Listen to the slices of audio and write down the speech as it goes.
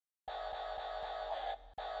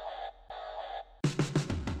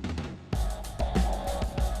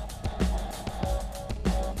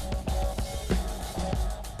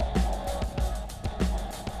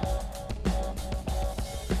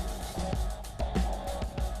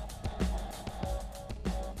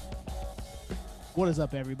What is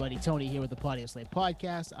up, everybody? Tony here with the Audio Slave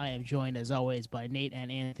Podcast. I am joined, as always, by Nate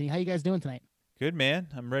and Anthony. How you guys doing tonight? Good, man.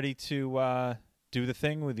 I'm ready to do the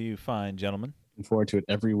thing with you fine gentlemen. Looking forward to it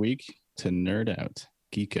every week to nerd out,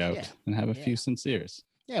 geek out, and have a few sinceres.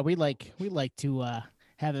 Yeah, we like to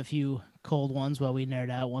have a few cold ones while we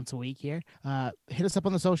nerd out once a week here. Hit us up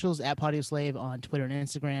on the socials at Audio Slave on Twitter and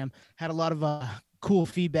Instagram. Had a lot of cool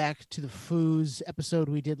feedback to the Foos episode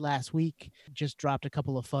we did last week. Just dropped a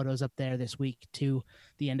couple of photos up there this week to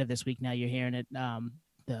the end of this week. Now you're hearing it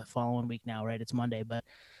the following week now, right? It's Monday. But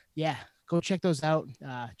yeah, go check those out.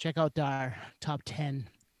 Check out our top 10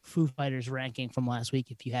 Foo Fighters ranking from last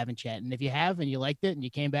week if you haven't yet. And if you have and you liked it and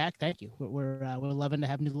you came back, thank you. We're loving to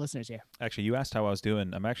have new listeners here. Actually, you asked how I was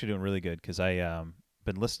doing. I'm actually doing really good because I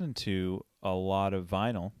been listening to a lot of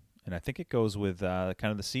vinyl. And I think it goes with kind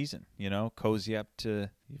of the season, cozy up to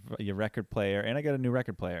your record player. And I got a new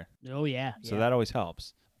record player. Oh, yeah. So that always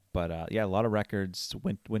helps. But, yeah, a lot of records,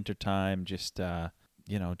 winter time, just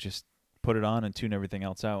put it on and tune everything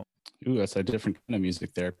else out. Ooh, that's a different kind of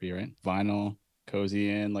music therapy, right? Vinyl,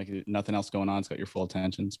 cozy in, like nothing else going on. It's got your full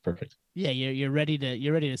attention. It's perfect. Yeah, you're ready to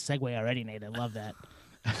segue already, Nate. I love that.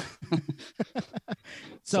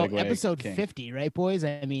 So Segue episode king. 50, right, boys?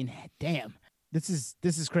 I mean, damn. This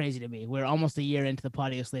is crazy to me. We're almost a year into the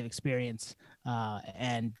Audio Slave experience,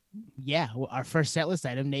 and yeah, our first setlist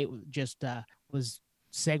item, Nate just was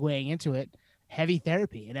segueing into it. Heavy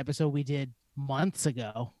Therapy, an episode we did months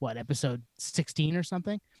ago. What, episode 16 or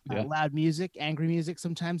something? Yeah. Loud music, angry music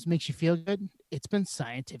sometimes makes you feel good. It's been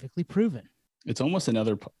scientifically proven. It's almost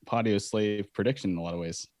another Audio Slave prediction in a lot of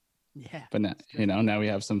ways. Yeah, But now, now we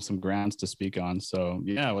have some grounds to speak on. So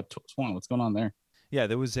yeah, what's going on there? Yeah,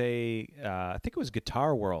 there was I think it was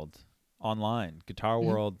Guitar World online. Guitar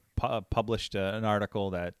World published an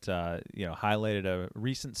article that highlighted a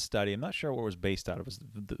recent study. I'm not sure what it was based out of.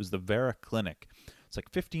 It was the Vera Clinic. It's like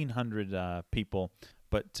 1,500 people.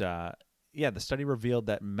 But the study revealed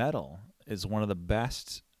that metal is one of the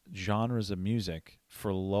best genres of music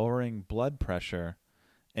for lowering blood pressure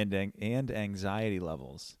and anxiety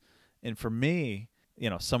levels. And for me,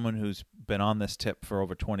 someone who's been on this tip for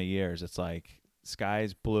over 20 years, it's like,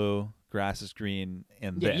 sky's blue, grass is green,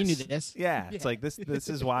 and yeah, this. you knew this. Yeah, it's like this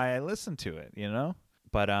is why I listen to it,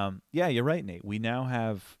 But yeah, you're right, Nate. We now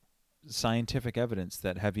have scientific evidence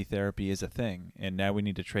that heavy therapy is a thing, and now we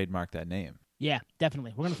need to trademark that name. Yeah,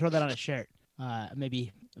 definitely. We're gonna throw that on a shirt.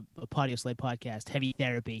 Maybe a Audio Slave Podcast Heavy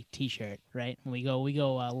Therapy T-shirt, right? When we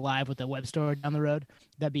go live with the web store down the road,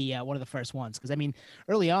 that'd be one of the first ones. Because I mean,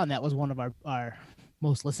 early on, that was one of our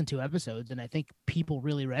most listened to episodes, and I think people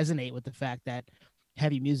really resonate with the fact that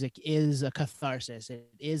heavy music is a catharsis. It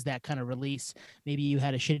is that kind of release. Maybe you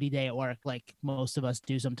had a shitty day at work, like most of us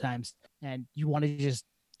do sometimes, and you want to just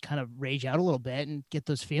kind of rage out a little bit and get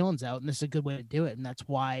those feelings out, and this is a good way to do it, and that's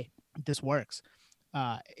why this works.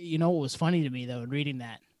 What was funny to me though in reading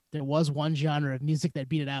that, there was one genre of music that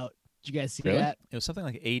beat it out. Did you guys see that? It was something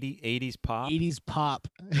like 80s pop. 80s pop.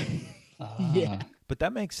 Yeah. But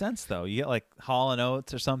that makes sense though. You get like Hall &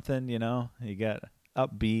 Oates or something, you get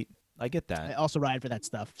upbeat. I get that. I also ride for that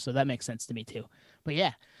stuff, so that makes sense to me too. But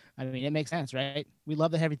yeah, I mean, it makes sense, right? We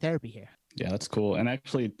love the heavy therapy here. Yeah, that's cool. And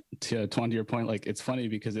actually, to your point, like it's funny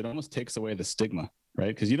because it almost takes away the stigma,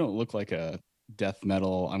 right? Because you don't look like a death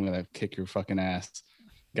metal, I'm gonna kick your fucking ass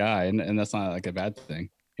guy, and that's not like a bad thing,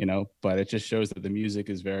 But it just shows that the music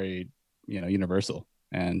is very, universal,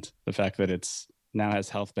 and the fact that it's now has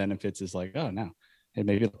health benefits is like, oh no, and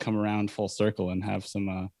maybe it'll come around full circle and have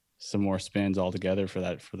some more spins altogether for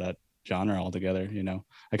that genre altogether.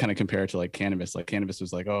 I kind of compare it to like cannabis. Like cannabis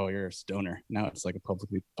was like, oh, you're a stoner. Now it's like a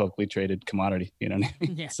publicly traded commodity. You know what I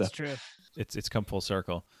mean? Yeah, So, it's true. It's come full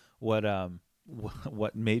circle. What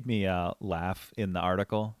made me laugh in the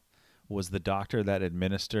article was the doctor that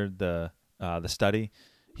administered the study.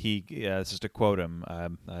 Just to quote him,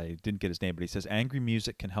 I didn't get his name, but he says, "Angry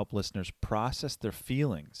music can help listeners process their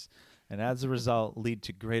feelings, and as a result, lead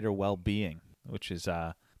to greater well-being," which is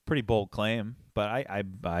a pretty bold claim, but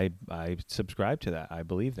I subscribe to that. I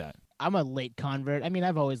believe that. I'm a late convert. I mean,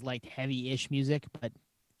 I've always liked heavy-ish music, but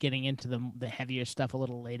getting into the heavier stuff a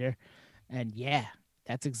little later, and yeah,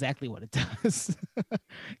 that's exactly what it does.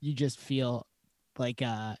 You just feel like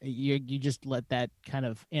you just let that kind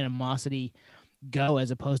of animosity go, as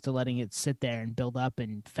opposed to letting it sit there and build up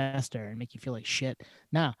and fester and make you feel like shit.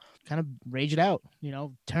 Now, kind of rage it out,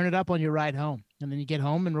 turn it up on your ride home, and then you get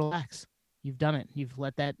home and relax. You've done it. You've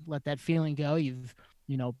let that feeling go. You've,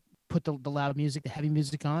 put the loud music, the heavy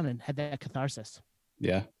music on, and had that catharsis.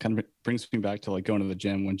 Yeah, kind of brings me back to like going to the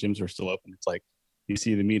gym when gyms were still open. It's like you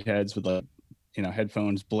see the meatheads with like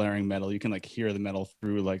headphones blaring metal. You can like hear the metal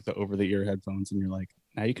through like the over the ear headphones, and you're like,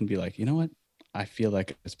 now you can be like, you know what? I feel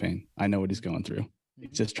like it's pain. I know what he's going through.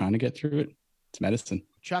 He's just trying to get through it. It's medicine.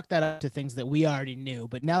 Chalk that up to things that we already knew,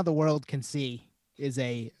 but now the world can see is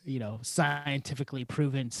a scientifically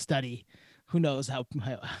proven study. Who knows how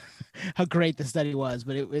great the study was,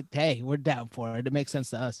 but hey, we're down for it. It makes sense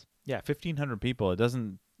to us. Yeah, 1,500 people. It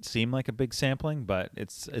doesn't seem like a big sampling, but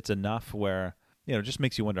it's enough where it just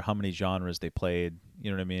makes you wonder how many genres they played.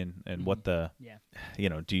 You know what I mean? And what the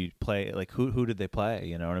do you play like who did they play?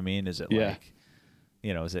 You know what I mean? Is it like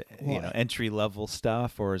is it entry level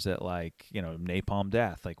stuff, or is it like Napalm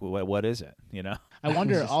Death? Like what is it? I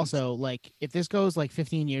wonder also like if this goes like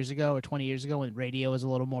 15 years ago or 20 years ago when radio was a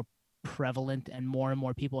little more prevalent and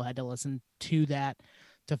more people had to listen to that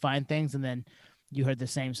to find things, and then you heard the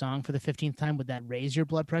same song for the 15th time, would that raise your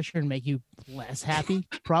blood pressure and make you less happy?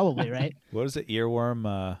 Probably, right? What is it?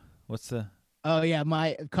 Earworm? What's the? Oh yeah,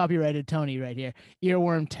 my copyrighted Tony right here.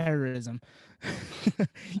 Earworm terrorism.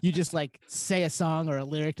 You just like say a song or a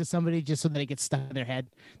lyric to somebody just so that it gets stuck in their head.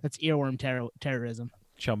 That's earworm terrorism.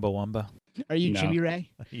 Chumbawamba. Are you Jimmy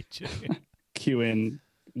Ray? Cue in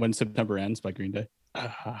When September Ends by Green Day.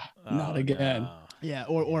 Not again. No. Yeah,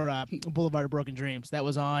 or Boulevard of Broken Dreams. That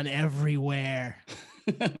was on everywhere.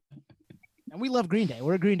 And we love Green Day.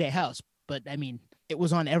 We're a Green Day house, but I mean, it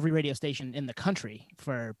was on every radio station in the country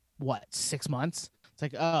for 6 months? It's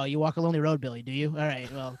like, oh, you walk a lonely road, Billy, do you? All right,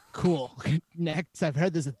 well, cool. Next, I've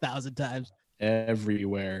heard this 1,000 times.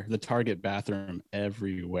 Everywhere. The Target bathroom,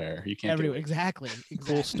 everywhere. You can't everywhere. Exactly.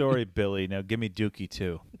 Cool story, Billy. Now give me Dookie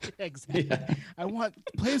too. Exactly. Yeah.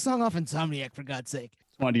 Play a song off Insomniac for God's sake.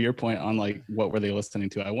 On to your point on like what were they listening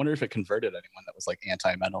to? I wonder if it converted anyone that was like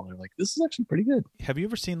anti-metal. They're like, this is actually pretty good. Have you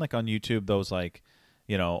ever seen like on YouTube those like,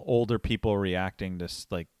 older people reacting to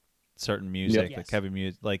like certain music, Yes. like heavy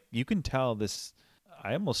music? Like you can tell this.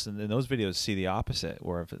 I almost in those videos see the opposite,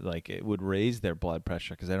 where if it would raise their blood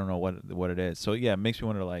pressure because I don't know what it is. So yeah, it makes me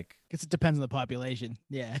wonder. Like, guess it depends on the population.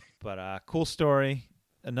 Yeah. But cool story.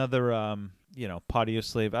 Another Patio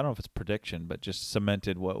Slave. I don't know if it's prediction, but just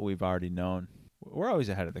cemented what we've already known. We're always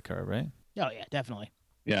ahead of the curve, right? Oh yeah, definitely.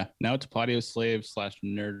 Yeah. Now it's Patio Slave /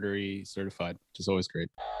 nerdery certified, which is always great.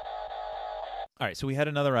 All right, so we had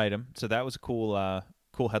another item. So that was a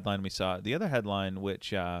cool headline we saw. The other headline,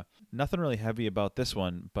 which nothing really heavy about this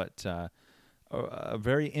one, but a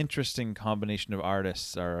very interesting combination of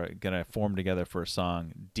artists are going to form together for a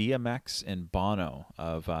song. DMX and Bono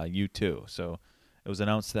of U2. So it was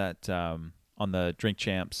announced that on the Drink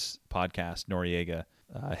Champs podcast, Noriega,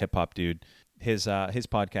 hip hop dude, his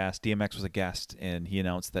podcast, DMX was a guest, and he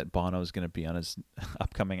announced that Bono is going to be on his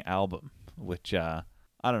upcoming album, which I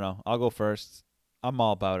don't know. I'll go first. I'm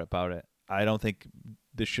all about it. I don't think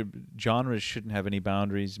genres shouldn't have any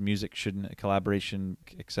boundaries. Music shouldn't, collaboration,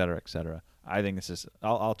 et cetera. I think this is.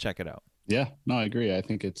 I'll check it out. Yeah, no, I agree. I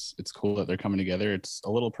think it's cool that they're coming together. It's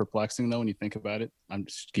a little perplexing though when you think about it. I'm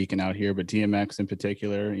just geeking out here, but DMX in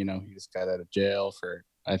particular, he just got out of jail for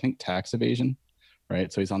I think tax evasion,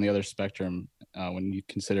 right? So he's on the other spectrum. When you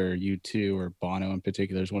consider U2 or Bono in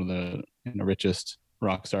particular is one of the richest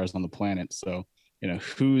rock stars on the planet. So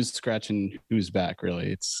who's scratching who's back,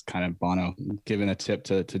 really? It's kind of Bono giving a tip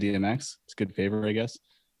to DMX. It's a good favor, I guess.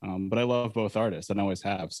 But I love both artists and I always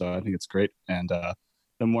have. So I think it's great. And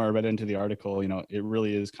the more I read into the article, it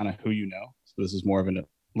really is kind of who you know. So this is more of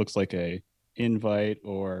looks like a invite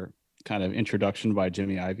or kind of introduction by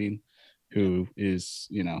Jimmy Iovine, who is,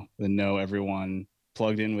 the know everyone,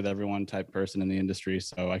 plugged in with everyone type person in the industry.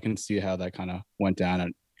 So I can see how that kind of went down.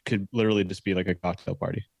 It could literally just be like a cocktail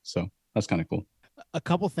party. So that's kind of cool. A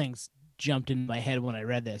couple things jumped in my head when I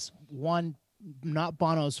read this. One, not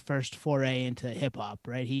Bono's first foray into hip hop,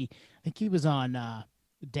 right? I think he was on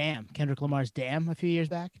Damn, Kendrick Lamar's Damn a few years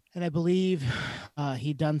back, and I believe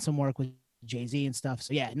he'd done some work with Jay-Z and stuff.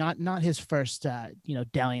 So yeah, not his first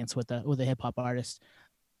dalliance with a hip hop artist.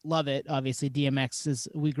 Love it. Obviously,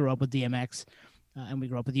 we grew up with DMX, and we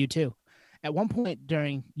grew up with U2. At one point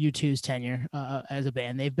during U2's tenure as a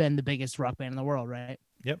band, they've been the biggest rock band in the world, right?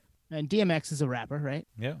 Yep. And DMX is a rapper, right?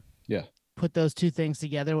 Yeah. Yeah. Put those two things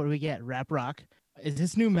together, what do we get? Rap rock. Is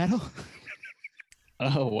this new metal?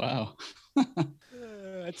 Oh, wow.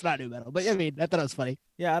 It's not new metal, but I mean, I thought it was funny.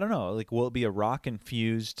 Yeah, I don't know. Like, will it be a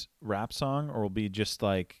rock-infused rap song, or will it be just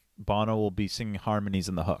like Bono will be singing harmonies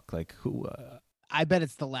in the hook? Like, who? I bet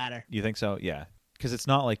it's the latter. You think so? Yeah, because it's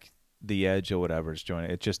not like The Edge or whatever is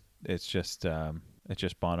joining. It's just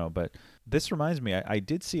Bono. But this reminds me, I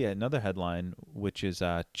did see another headline, which is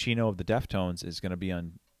Chino of the Deftones is going to be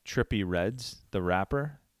on Trippie Redd's, the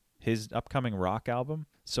rapper, his upcoming rock album.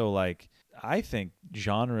 So like, I think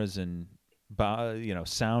genres and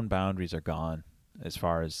sound boundaries are gone as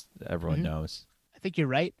far as everyone knows. I think you're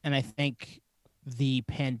right, and I think the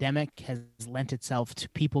pandemic has lent itself to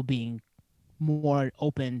people being more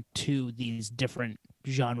open to these different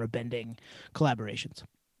genre bending collaborations.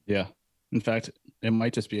 Yeah. In fact, it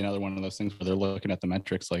might just be another one of those things where they're looking at the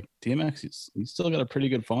metrics like DMX, he's still got a pretty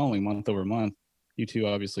good following month over month. U2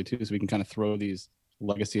 obviously too, so we can kind of throw these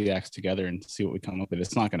legacy acts together and see what we come up with.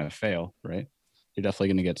 It's not going to fail, right? You're definitely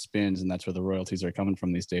going to get spins, and that's where the royalties are coming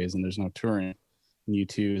from these days. And there's no touring. And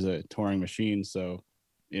U2 is a touring machine, so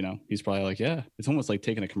he's probably like, yeah, it's almost like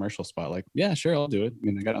taking a commercial spot. Like, yeah, sure, I'll do it. I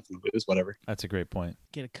mean, I got nothing to lose, whatever. That's a great point.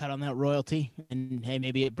 Get a cut on that royalty, and hey,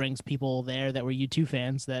 maybe it brings people there that were U2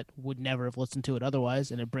 fans that would never have listened to it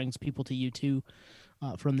otherwise, and it brings people to U2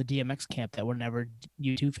 from the DMX camp that were never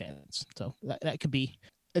U2 fans. So that could be,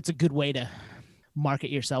 it's a good way to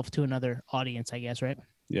market yourself to another audience, I guess, right?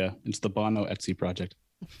 Yeah, it's the Bono Etsy project.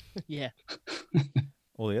 Yeah.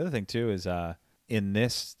 Well, the other thing too is in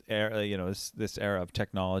this era, this era of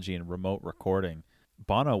technology and remote recording,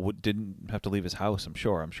 Bono didn't have to leave his house. I'm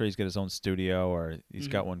sure he's got his own studio, or he's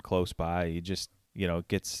got one close by. He just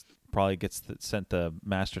gets sent the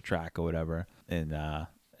master track or whatever, and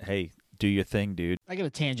hey, do your thing, dude. I got a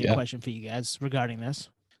tangent question for you guys regarding this.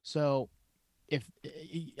 So, if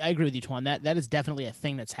I agree with you, Twan, that is definitely a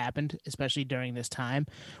thing that's happened, especially during this time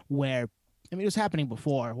where, I mean, it was happening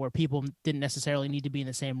before where people didn't necessarily need to be in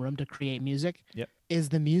the same room to create music. Yep. Is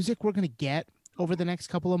the music we're going to get over the next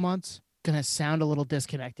couple of months going to sound a little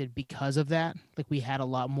disconnected because of that? Like, we had a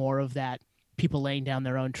lot more of that, people laying down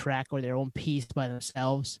their own track or their own piece by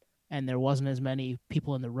themselves, and there wasn't as many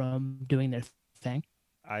people in the room doing their thing.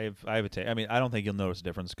 I have a take. I mean, I don't think you'll notice a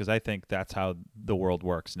difference because I think that's how the world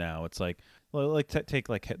works now. It's like take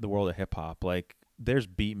the world of hip hop. Like, there's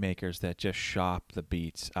beat makers that just shop the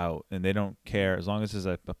beats out, and they don't care as long as there's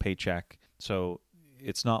a paycheck. So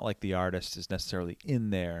it's not like the artist is necessarily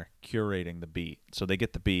in there curating the beat. So they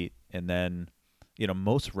get the beat, and then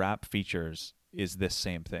most rap features is this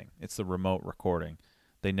same thing. It's the remote recording.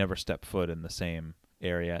 They never step foot in the same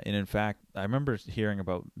area. And in fact, I remember hearing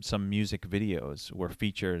about some music videos where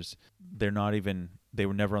features, they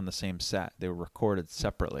were never on the same set. They were recorded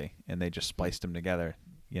separately, and they just spliced them together,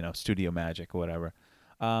 studio magic or whatever.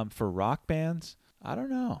 For rock bands, I don't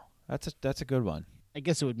know. That's a good one. I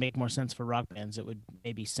guess it would make more sense for rock bands. It would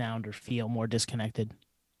maybe sound or feel more disconnected.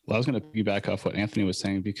 Well, I was going to piggyback off what Anthony was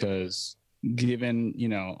saying, because given,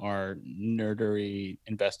 our nerdery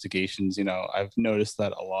investigations, I've noticed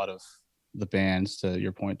that a lot of the bands, to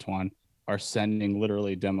your point, Twan, are sending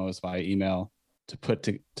literally demos via email to put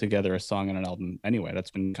together a song and an album anyway.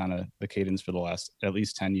 That's been kind of the cadence for the last at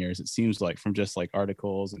least 10 years. It seems like, from just like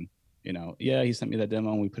articles and, he sent me that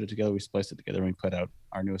demo and we put it together, we spliced it together, and we put out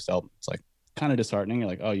our newest album. It's like kind of disheartening. You're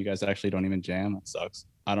like, oh, you guys actually don't even jam? That sucks.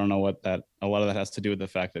 I don't know what a lot of that has to do with the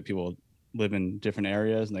fact that people live in different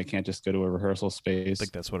areas and they can't just go to a rehearsal space. I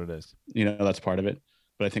think that's what it is. That's part of it.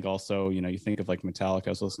 But I think also, you think of like Metallica.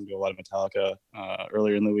 I was listening to a lot of Metallica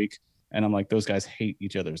earlier in the week, and I'm like, those guys hate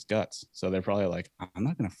each other's guts. So they're probably like, I'm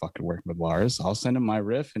not going to fucking work with Lars. I'll send him my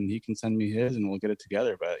riff and he can send me his and we'll get it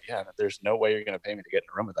together. But yeah, there's no way you're going to pay me to get in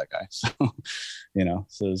a room with that guy. So,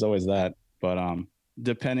 so there's always that. But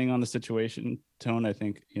depending on the situation, Tone, I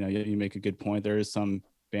think, you make a good point. There is some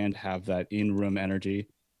band have that in-room energy,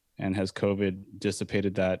 and has COVID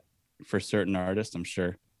dissipated that for certain artists, I'm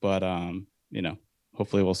sure. But,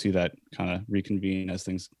 hopefully we'll see that kind of reconvene as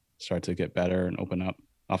things start to get better and open up,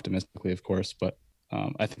 optimistically, of course. But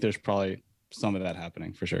I think there's probably some of that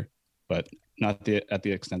happening for sure, but not at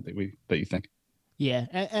the extent that you think. Yeah,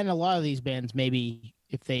 and a lot of these bands, maybe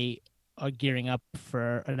if they are gearing up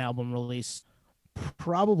for an album release,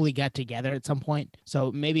 probably got together at some point.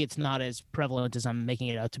 So maybe it's not as prevalent as I'm making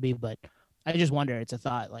it out to be, but I just wonder, it's a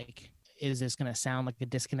thought, like, is this going to sound like a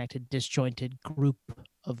disconnected, disjointed group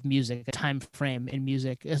of music, a time frame in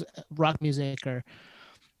music, rock music or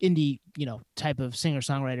indie, type of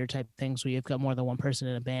singer-songwriter type things where you've got more than one person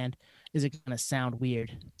in a band? Is it going to sound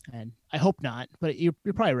weird? And I hope not, but you're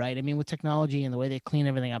probably right. I mean, with technology and the way they clean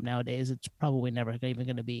everything up nowadays, it's probably never even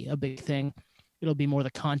going to be a big thing. It'll be more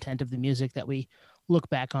the content of the music that we look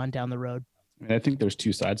back on down the road. I think there's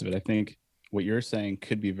two sides of it. I think what you're saying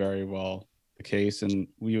could be very well the case, and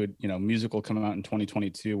we would, music will come out in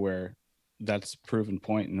 2022 where that's proven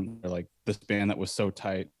point, and like this band that was so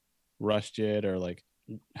tight rushed it, or like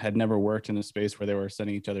had never worked in a space where they were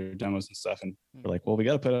sending each other demos and stuff, and we're like, well, we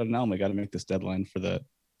got to put out an album, we got to make this deadline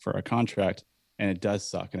for our contract, and it does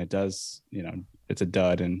suck, and it does, it's a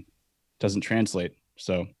dud and doesn't translate.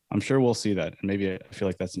 So I'm sure we'll see that, and maybe I feel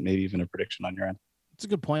like that's maybe even a prediction on your end. It's a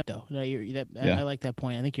good point, though. No, I like that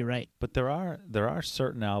point. I think you're right. But there are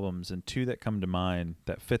certain albums, and two that come to mind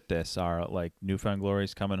that fit this are like Newfound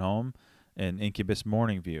Glory's Coming Home and Incubus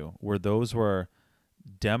Morning View, where those were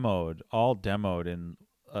all demoed in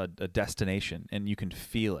a destination, and you can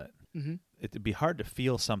feel it. Mm-hmm. It'd be hard to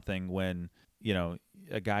feel something when,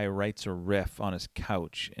 a guy writes a riff on his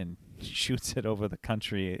couch and shoots it over the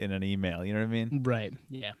country in an email. You know what I mean? Right.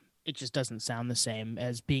 Yeah. It just doesn't sound the same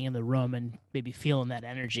as being in the room and maybe feeling that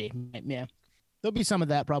energy. Yeah. There'll be some of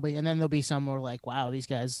that probably. And then there'll be some where like, wow, these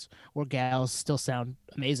guys or gals still sound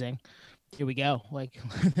amazing. Here we go. Like,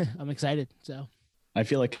 I'm excited. So I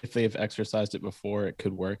feel like if they've exercised it before, it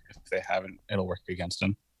could work. If they haven't, it'll work against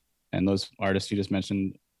them. And those artists you just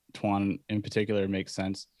mentioned, Twan in particular, makes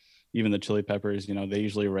sense. Even the Chili Peppers, they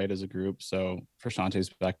usually write as a group. So for Shantae's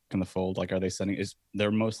back in the fold, like,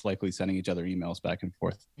 they're most likely sending each other emails back and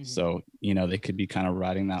forth. Mm-hmm. So, they could be kind of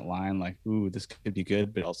riding that line like, ooh, this could be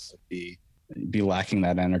good, but also be lacking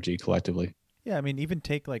that energy collectively. Yeah. I mean, even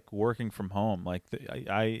take like working from home, like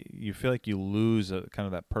you feel like you lose a kind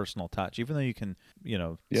of that personal touch, even though you can,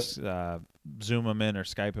 Zoom them in or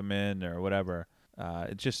Skype them in or whatever.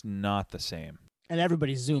 It's just not the same. And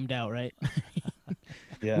everybody's zoomed out, right?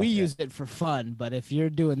 Yeah, we used it for fun, but if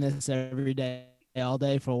you're doing this every day, all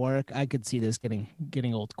day for work, I could see this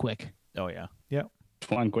getting old quick. Oh yeah, yeah.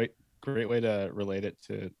 One great way to relate it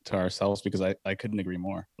to ourselves, because I couldn't agree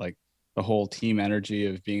more. Like the whole team energy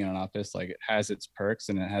of being in an office, like it has its perks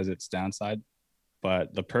and it has its downside,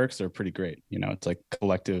 but the perks are pretty great. It's like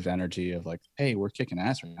collective energy of like, hey, we're kicking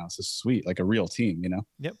ass right now. This is sweet, like a real team.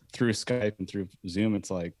 Yep. Through Skype and through Zoom,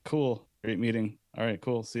 it's like cool, great meeting. All right,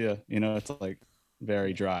 cool, see ya. It's like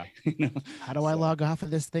very dry. How do I log off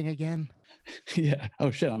of this thing again? Yeah.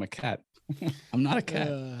 Oh shit, I'm a cat. I'm not a cat.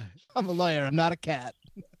 I'm a lawyer. I'm not a cat.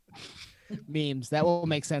 Memes. That will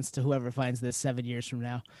make sense to whoever finds this 7 years from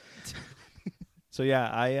now. So yeah,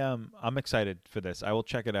 I'm excited for this. I will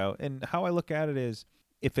check it out. And how I look at it is,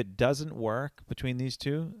 if it doesn't work between these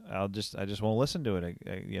two, I just won't listen to it.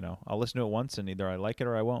 I'll listen to it once, and either I like it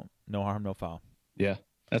or I won't. No harm, no foul. Yeah,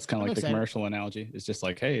 that's kind of like the commercial analogy. It's just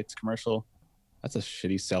like, hey, it's commercial. That's a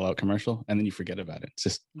shitty sellout commercial, and then you forget about it. It's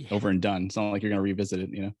just over and done. It's not like you're gonna revisit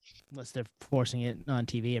it, Unless they're forcing it on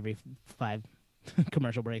TV every 5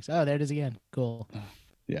 commercial breaks. Oh, there it is again. Cool.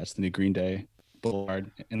 Yeah, it's the new Green Day Boulevard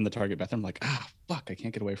in the Target bathroom. Like, fuck, I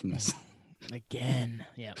can't get away from this. Again.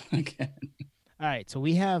 Yeah. Again. All right, so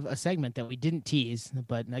we have a segment that we didn't tease,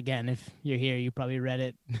 but again, if you're here, you probably read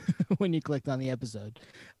it when you clicked on the episode.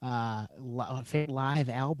 Favorite live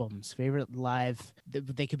albums, favorite live.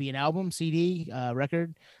 They could be an album, CD,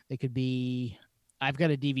 record. They could be. I've got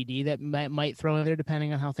a DVD that might throw in there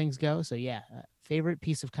depending on how things go. So yeah, favorite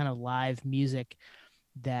piece of kind of live music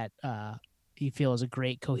that you feel is a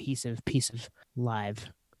great cohesive piece of live,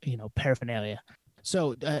 paraphernalia.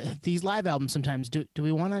 So these live albums sometimes do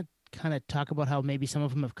we want to kind of talk about how maybe some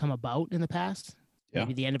of them have come about in the past? Yeah.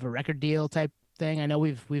 Maybe the end of a record deal type thing. I know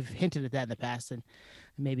we've hinted at that in the past, and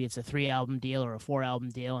maybe it's a 3-album deal or a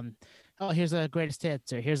 4-album deal, and here's the greatest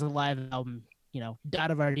hits, or here's a live album,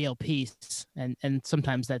 out of our deal piece, and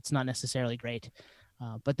sometimes that's not necessarily great.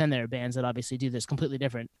 But then there are bands that obviously do this completely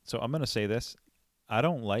different. So I'm gonna say this: I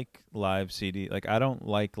don't like live CD. Like, I don't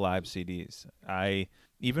like live CDs.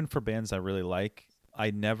 Even for bands I really like, I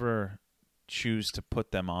never choose to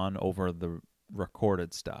put them on over the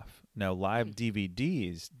recorded stuff. Now, live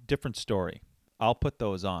DVDs, different story. I'll put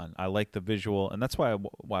those on. I like the visual, and that's why I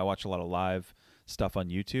watch a lot of live stuff on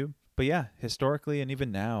YouTube. But yeah, historically and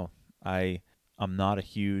even now, I'm not a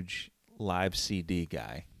huge live CD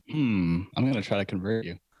guy. I'm gonna try to convert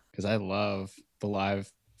you, because I love the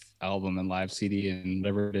live album and live CD and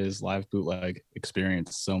whatever it is, live bootleg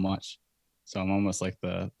experience so much. So I'm almost like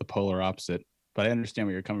the polar opposite. But I understand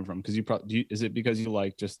where you're coming from, because is it because you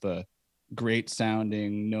like just the great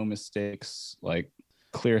sounding, no mistakes, like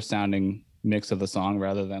clear sounding mix of the song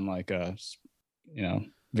rather than like a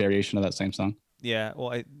variation of that same song? Yeah,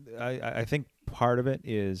 well, I think part of it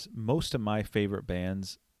is most of my favorite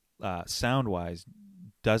bands, sound wise,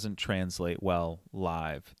 doesn't translate well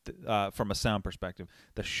live from a sound perspective.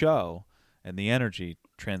 The show and the energy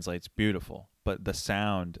translates beautiful, but the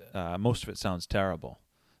sound, most of it sounds terrible.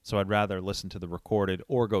 So I'd rather listen to the recorded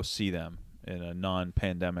or go see them in a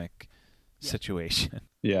non-pandemic situation.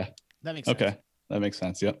 Yeah. That makes sense. Okay. That makes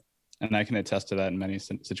sense. Yep. And I can attest to that in many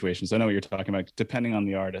situations. I know what you're talking about. Depending on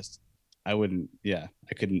the artist, I would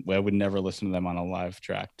never listen to them on a live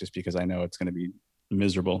track, just because I know it's going to be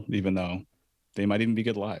miserable, even though they might even be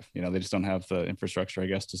good live. They just don't have the infrastructure, I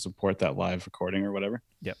guess, to support that live recording or whatever.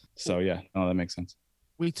 Yep. So yeah, no, that makes sense.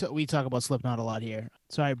 we talk about Slipknot a lot here.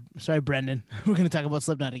 Sorry, Brendan. We're gonna talk about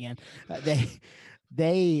Slipknot again.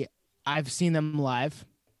 I've seen them live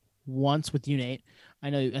once with you, Nate.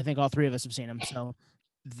 I think all three of us have seen them. So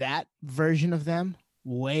that version of them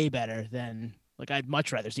way better than like I'd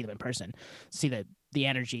much rather see them in person. See the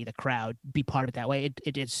energy, the crowd, be part of it that way.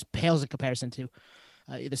 It just pales in comparison to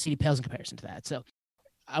the CD pales in comparison to that. So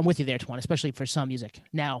I'm with you there, Twan, especially for some music.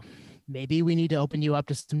 Now, maybe we need to open you up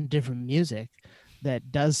to some different music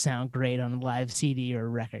that does sound great on a live CD or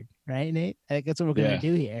record, right, Nate? I think that's what we're going to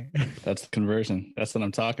do here. That's the conversion. That's what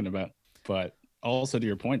I'm talking about. But also to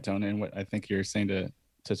your point, Tony, and what I think you're saying to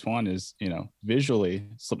Twan is, visually,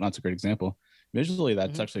 Slipknot's a great example. Visually,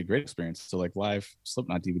 that's actually a great experience. So like live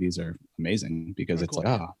Slipknot DVDs are amazing because it's cool.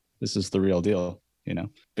 Like, this is the real deal,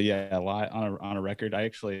 But yeah, live on a record, I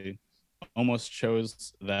actually almost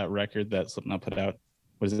chose that record that Slipknot put out.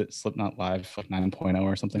 What is it? Slipknot Live like 9.0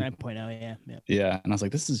 or something? 9.0, yeah. Yeah. And I was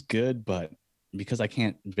like, this is good, but because I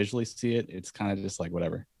can't visually see it, it's kind of just like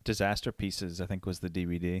whatever. Disaster Pieces, I think, was the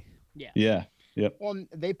DVD. Yeah. Yeah. Yep. Well,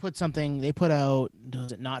 they put out,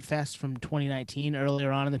 was it Knotfest from 2019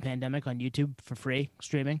 earlier on in the pandemic on YouTube for free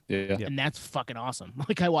streaming? Yeah. And that's fucking awesome.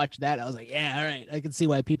 Like I watched that. I was like, yeah, all right. I can see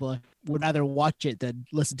why people would rather watch it than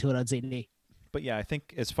listen to it on CD. But yeah, I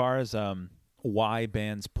think as far as why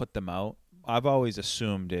bands put them out, I've always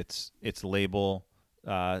assumed it's label,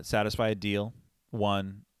 satisfy a deal,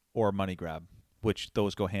 one, or money grab, which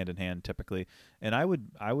those go hand in hand typically. And I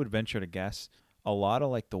would venture to guess a lot of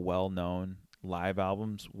like the well-known live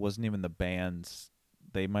albums wasn't even the bands.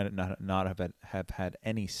 They might not have had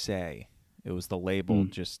any say. It was the label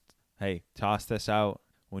just, hey, toss this out.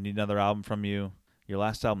 We need another album from you. Your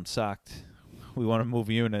last album sucked. We want to move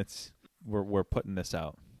units. We're putting this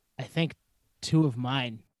out. I think two of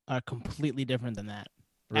mine are completely different than that.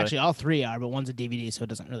 Really? Actually, all three are, but one's a DVD, so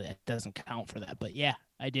it doesn't count for that. But yeah,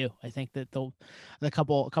 I do. I think that the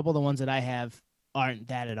couple of the ones that I have aren't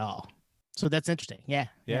that at all. So that's interesting. Yeah.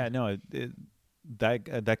 Yeah. No. I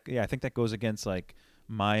think that goes against like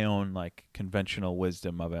my own like conventional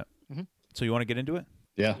wisdom of it. Mm-hmm. So you want to get into it?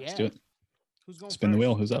 Yeah. Let's do it. Who's going Spin first? The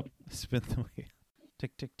wheel. Who's up? Spin the wheel.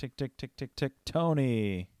 Tick tick tick tick tick tick tick.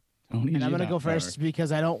 Tony. And I'm going to go first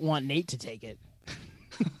because I don't want Nate to take it.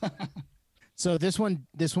 So this one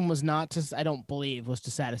was not to, I don't believe, was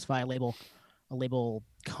to satisfy a label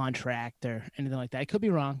contract or anything like that. I could be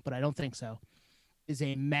wrong, but I don't think so. Is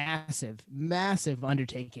a massive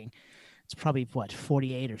undertaking. It's probably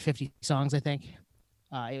 48 or 50 songs, I think.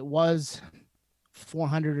 It was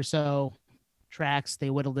 400 or so tracks. They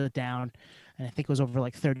whittled it down, and I think it was over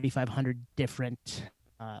like 3,500 different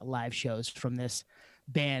live shows from this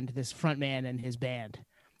band, this front man and his band.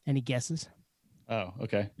 Any guesses? Oh,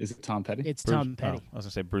 okay. Is it Tom Petty? It's Tom Petty. I was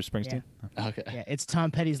gonna say Bruce Springsteen. Yeah. Okay. Yeah, it's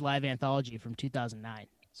Tom Petty's live anthology from 2009.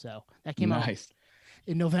 So that came out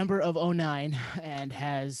in November of 2009 and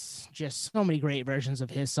has just so many great versions of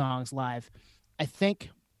his songs live. I think,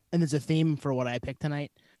 and there's a theme for what I picked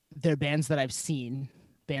tonight. They're bands that I've seen,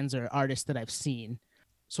 bands or artists that I've seen,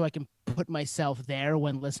 so I can put myself there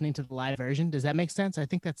when listening to the live version. Does that make sense? I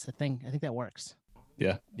think that's the thing. I think that works.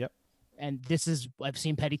 Yeah. Yep. And I've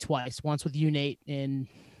seen Petty twice. Once with you, Nate,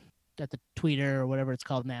 at the Tweeter or whatever it's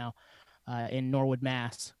called now, in Norwood,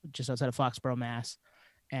 Mass, just outside of Foxborough, Mass,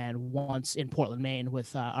 and once in Portland, Maine,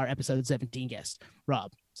 with our episode 17 guest,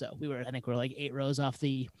 Rob. So I think we were like 8 rows off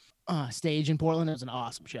the stage in Portland. It was an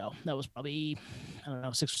awesome show. That was probably,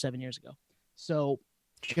 6 or 7 years ago. So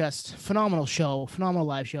just phenomenal show, phenomenal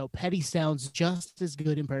live show. Petty sounds just as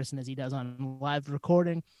good in person as he does on live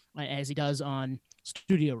recording, as he does on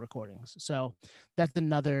studio recordings. So that's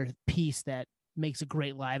another piece that makes a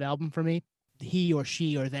great live album for me. He or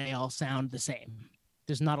she or they all sound the same.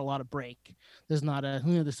 There's not a lot of break. There's not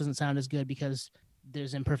this doesn't sound as good because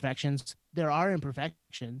there's imperfections. There are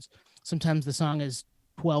imperfections. Sometimes the song is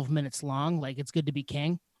 12 minutes long, like It's Good to Be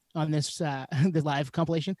King on this the live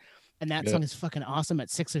compilation. And that song is fucking awesome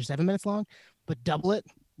at 6 or 7 minutes long, but double it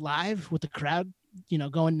live with the crowd,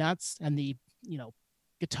 going nuts, and the,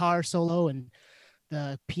 guitar solo and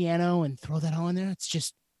the piano, and throw that all in there. It's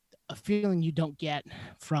just a feeling you don't get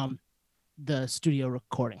from the studio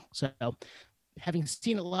recording. So having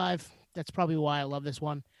seen it live, that's probably why I love this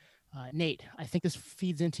one. Nate, I think this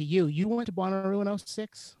feeds into you. You went to Bonnaroo in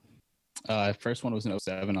 06? First one was in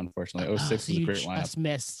 07, unfortunately. 06 was a great lineup. You just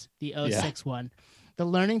missed the 06 one. The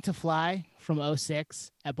Learning to Fly from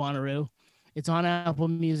 06 at Bonnaroo. It's on Apple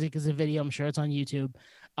Music as a video. I'm sure it's on YouTube.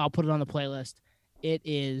 I'll put it on the playlist. It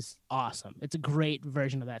is awesome. It's a great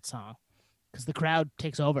version of that song because the crowd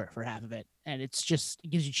takes over for half of it, and it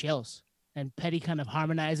gives you chills. And Petty kind of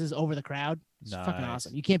harmonizes over the crowd. It's fucking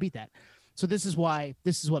awesome. You can't beat that. So this is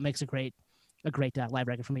what makes a great live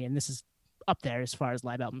record for me, and this is up there as far as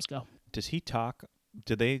live albums go. Does he talk?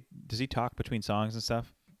 Does he talk between songs and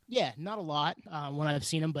stuff? Yeah, not a lot when I've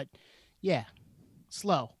seen him, but yeah,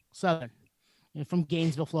 slow, southern, from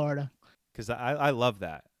Gainesville, Florida. Because I love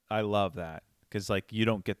that. I love that because like you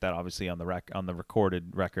don't get that obviously on the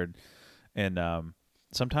recorded record, and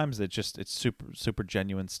sometimes it's super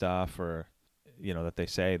genuine stuff, or that they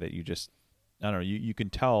say that you just I don't know you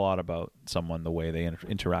can tell a lot about someone the way they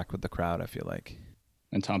interact with the crowd. I feel like.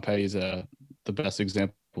 And Tom Petty's the best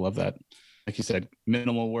example of that. Like you said,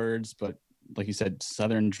 minimal words, but like you said,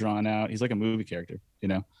 southern, drawn out. He's like a movie character,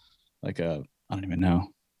 like I don't even know,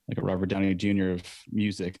 like a Robert Downey Jr. of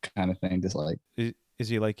music kind of thing. Just like, is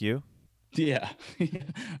he like you? Yeah.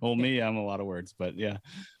 Well, me, I'm a lot of words, but yeah.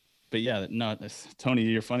 But yeah, no, Tony,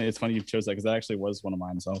 you're funny. It's funny you chose that because that actually was one of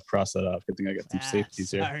mine. So I'll cross that off. Good thing I got some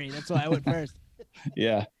safeties here. Sorry, that's why I went first.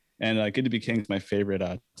 Yeah. And Good to Be King is my favorite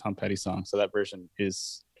Tom Petty song. So that version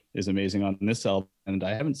is amazing on this album. And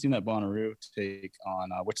I haven't seen that Bonnaroo take on,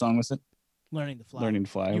 which song was it? Learning to Fly. Learning to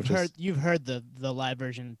Fly. You've heard the live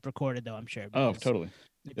version recorded though, I'm sure. Oh, totally.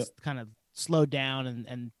 It's kind of slowed down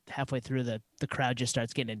and halfway through the crowd just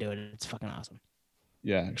starts getting into it. It's fucking awesome.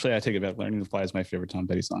 Yeah, actually I take it back. Learning to Fly is my favorite Tom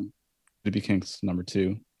Petty song. To Be King's number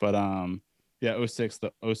 2. But yeah, 06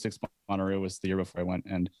 Bonnaroo was the year before I went,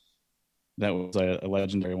 and that was a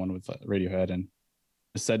legendary one with Radiohead, and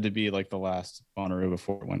it's said to be like the last Bonnaroo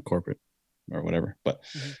before it went corporate or whatever. But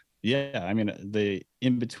yeah, I mean the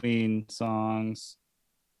in between songs,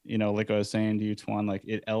 like I was saying to you, Twan, like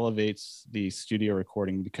it elevates the studio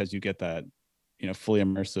recording because you get that, fully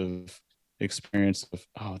immersive experience of,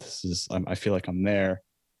 oh, I feel like I'm there,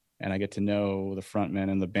 and I get to know the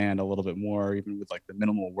frontman and the band a little bit more, even with like the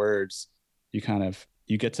minimal words. You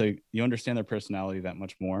understand their personality that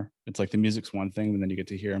much more. It's like the music's one thing, and then you get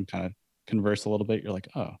to hear them kind of converse a little bit. You're like,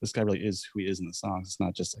 oh, this guy really is who he is in the songs. It's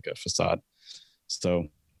not just like a facade. So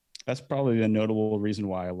that's probably a notable reason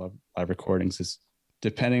why I love live recordings, is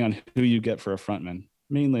depending on who you get for a frontman,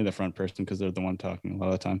 mainly the front person, because they're the one talking a lot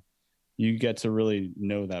of the time, you get to really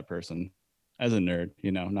know that person as a nerd,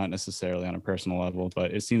 not necessarily on a personal level,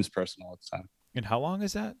 but it seems personal at the time. And how long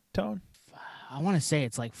is that, Tone? I want to say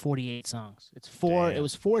it's like 48 songs. It's 4. Damn. It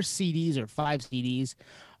was 4 CDs or 5 CDs,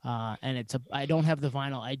 and I don't have the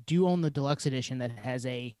vinyl. I do own the deluxe edition that has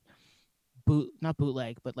a not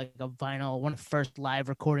bootleg, but like a vinyl, one of the first live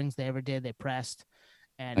recordings they ever did. They pressed,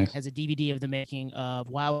 and It has a DVD of the making of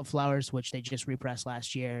Wildflowers, which they just repressed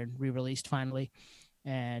last year and re-released finally,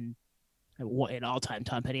 and an all-time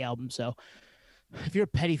Tom Petty album. So if you're a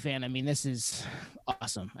Petty fan, I mean, this is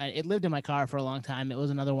awesome. It lived in my car for a long time. It was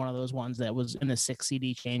another one of those ones that was in the 6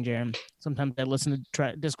 CD changer. And sometimes I listened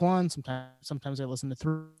to disc 1, sometimes I listened to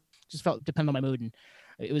 3. Just depend on my mood. And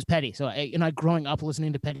it was Petty. So growing up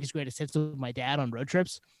listening to Petty's greatest hits with my dad on road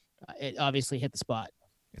trips, it obviously hit the spot.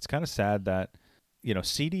 It's kind of sad that,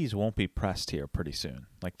 CDs won't be pressed here pretty soon.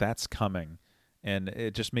 Like that's coming. And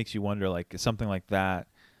it just makes you wonder, like something like that,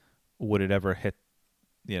 would it ever hit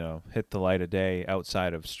the light of day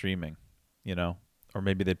outside of streaming, or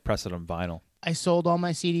maybe they'd press it on vinyl. I sold all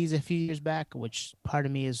my CDs a few years back, which part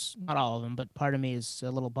of me is, not all of them, but part of me is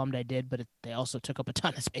a little bummed I did, but they also took up a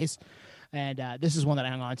ton of space. And this is one that I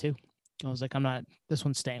hung on to. I was like, this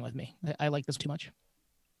one's staying with me. I like this too much.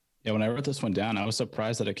 Yeah, when I wrote this one down, I was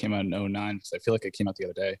surprised that it came out in 2009, because I feel like it came out the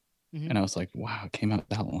other day. Mm-hmm. And I was like, wow, it came out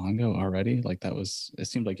that long ago already? Like it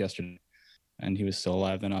seemed like yesterday. And he was still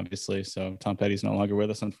alive then, obviously. So Tom Petty's no longer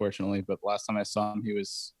with us, unfortunately. But last time I saw him, he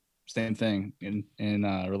was same thing in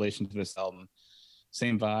relation to this album.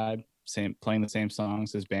 Same vibe, playing the same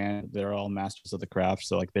songs. His band, they're all masters of the craft.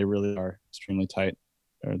 So like they really are extremely tight,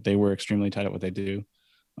 or they were extremely tight at what they do.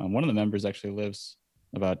 One of the members actually lives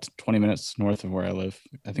about 20 minutes north of where I live.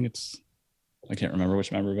 I can't remember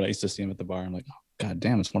which member, but I used to see him at the bar. I'm like, oh, God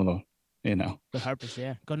damn, it's one of the the Harpers,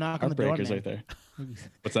 yeah. Go knock on the door, man. Right there.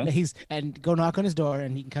 What's that? And go knock on his door,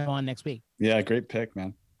 and he can come on next week. Yeah, great pick,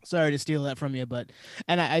 man. Sorry to steal that from you, but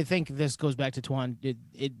I think this goes back to Twan.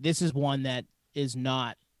 This is one that is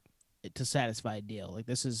not to satisfy a deal. Like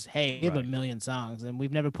this is, hey, we have a million songs, and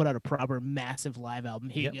we've never put out a proper massive live album.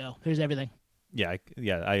 Here you go. Here's everything. Yeah,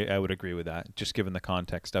 I would agree with that. Just given the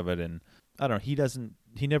context of it, and I don't know,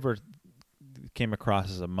 he never came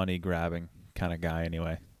across as a money grabbing kind of guy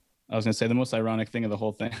anyway. I was going to say the most ironic thing of the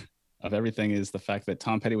whole thing, of everything, is the fact that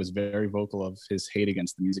Tom Petty was very vocal of his hate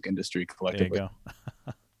against the music industry collectively. There you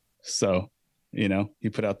go. So, he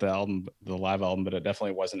put out the live album, but it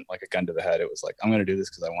definitely wasn't like a gun to the head. It was like, I'm going to do this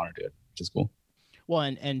because I want to do it, which is cool. Well,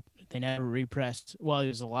 and they never repressed, while he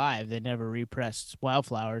was alive, they never repressed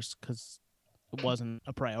Wildflowers because it wasn't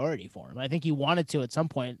a priority for him. I think he wanted to at some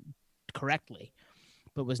point correctly,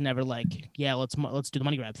 but was never like, yeah, let's do the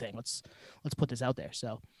money grab thing. Let's put this out there.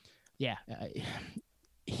 So, yeah, I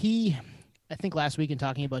think last week in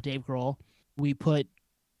talking about Dave Grohl, we put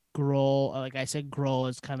Grohl, like I said, Grohl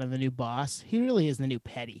is kind of the new boss. He really is the new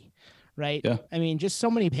Petty, right? Yeah. I mean, just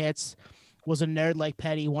so many hits. Was a nerd like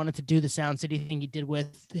Petty, wanted to do the Sound City thing he did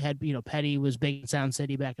with, Petty was big in Sound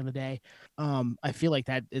City back in the day. I feel like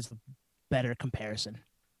that is a better comparison.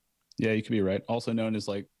 Yeah, you could be right. Also known as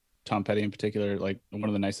like Tom Petty in particular, like one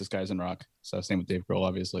of the nicest guys in rock. So same with Dave Grohl,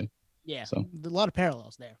 obviously. Yeah, so a lot of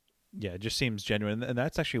parallels there. Yeah, it just seems genuine, and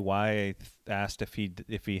that's actually why I asked if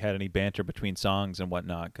he had any banter between songs and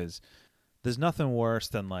whatnot, because there's nothing worse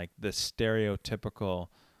than like the stereotypical,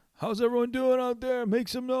 "How's everyone doing out there? Make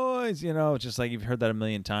some noise!" Just like you've heard that a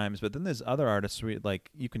million times. But then there's other artists where like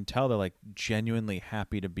you can tell they're like genuinely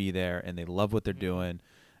happy to be there and they love what they're doing,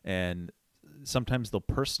 and sometimes they'll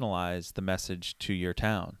personalize the message to your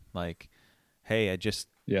town, like, "Hey, I just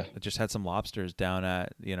had some lobsters down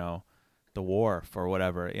at the wharf or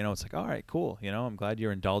whatever." It's like, all right, cool. I'm glad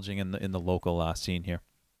you're indulging in the local scene here.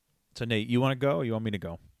 So Nate, you want to go or you want me to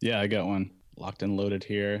go? Yeah, I got one locked and loaded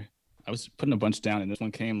here. I was putting a bunch down and this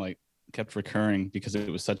one kept recurring because it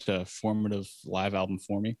was such a formative live album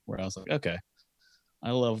for me, where I was like, okay,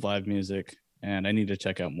 I love live music and I need to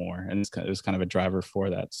check out more. And it was kind of a driver for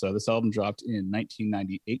that. So this album dropped in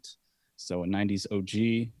 1998. So a 90s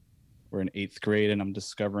OG. We're in 8th grade and I'm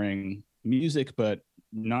discovering music, but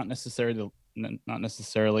not necessarily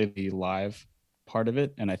the live part of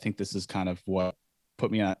it. And I think this is kind of what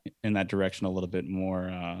put me in that direction a little bit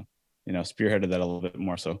more, spearheaded that a little bit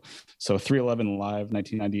more. So 311 Live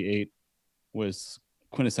 1998 was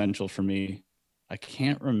quintessential for me. I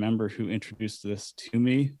can't remember who introduced this to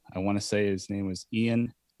me. I want to say his name was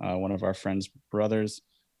Ian, one of our friend's brothers.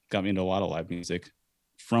 Got me into a lot of live music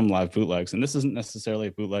from live bootlegs. And this isn't necessarily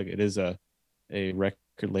a bootleg. It is a record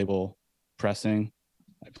label pressing,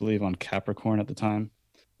 I believe on Capricorn at the time,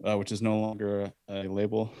 which is no longer a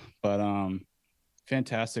label, but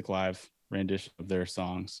fantastic live rendition of their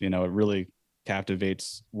songs. It really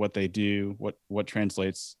captivates what they do, what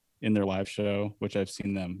translates in their live show, which I've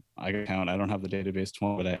seen them, I don't have the database to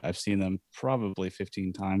one, but I've seen them probably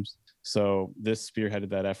 15 times. So this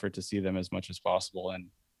spearheaded that effort to see them as much as possible. And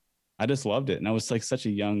I just loved it. And I was like such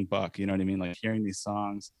a young buck, you know what I mean? Like hearing these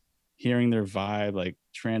songs, hearing their vibe, like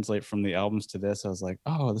translate from the albums to this, I was like,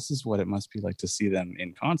 oh, this is what it must be like to see them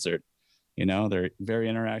in concert. They're very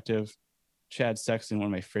interactive. Chad Sexton, one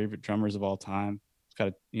of my favorite drummers of all time. It's got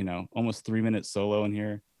a, almost 3-minute solo in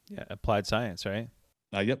here. Yeah. Applied Science, right?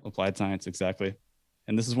 Yep. Applied Science. Exactly.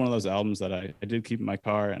 And this is one of those albums that I did keep in my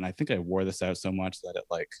car. And I think I wore this out so much that it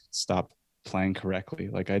like stopped playing correctly.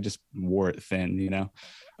 Like I just wore it thin, All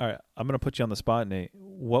right. I'm going to put you on the spot, Nate.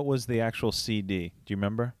 What was the actual CD? Do you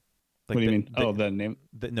remember? Like what do you mean? The name?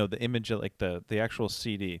 The image of like the actual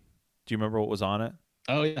CD. Do you remember what was on it?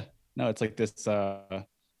 Oh yeah. No, it's like this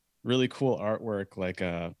really cool artwork, like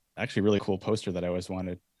actually really cool poster that I always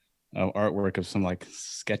wanted. Artwork of some like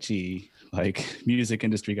sketchy like music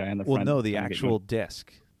industry guy in the front. Well, no, the actual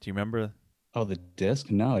disc. Do you remember? Oh, the disc?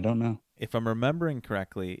 No, I don't know. If I'm remembering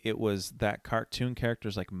correctly, it was that cartoon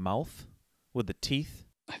character's like mouth with the teeth.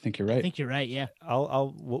 I think you're right. Yeah.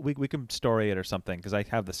 We can story it or something because I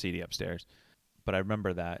have the CD upstairs. But I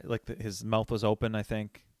remember that like his mouth was open, I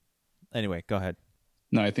think. Anyway, go ahead.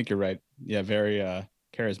 No, I think you're right. Yeah, very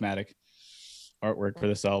charismatic artwork for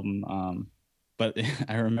this album. But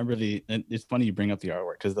I remember it's funny you bring up the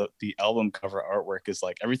artwork because the album cover artwork is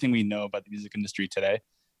like everything we know about the music industry today.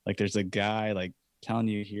 Like there's a guy like telling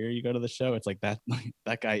you here you go to the show. It's like that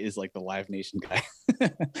guy is like the Live Nation guy.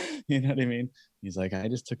 You know what I mean? He's like, I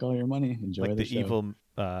just took all your money. Enjoy like the show. Evil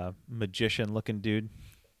magician looking dude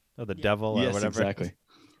or the devil or yes, whatever. Exactly.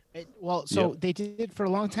 They did for a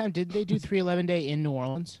long time. Did they do 311 Day in New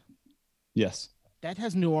Orleans? Yes. That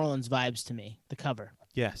has New Orleans vibes to me. The cover.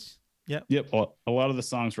 Yes. Yep. Well, a lot of the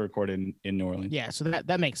songs were recorded in New Orleans. Yeah, so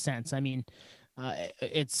that makes sense. I mean,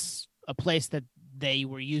 it's a place that they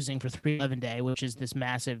were using for 311 Day, which is this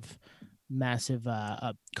massive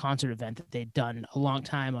concert event that they'd done a long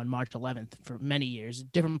time on March 11th for many years,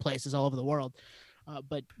 different places all over the world.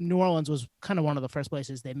 But New Orleans was kind of one of the first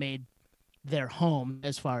places they made their home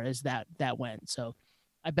as far as that went. So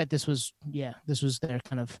I bet this was their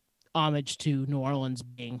kind of homage to New Orleans,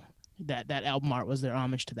 being that album art was their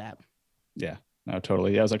homage to that. Yeah, no,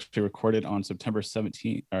 totally. Yeah, it was actually recorded on September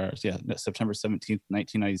 17th,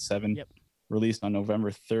 1997. Yep. Released on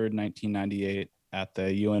November 3rd, 1998 at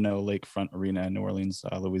the UNO Lakefront Arena in New Orleans,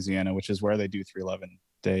 Louisiana, which is where they do 311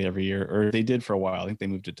 Day every year, or they did for a while. I think they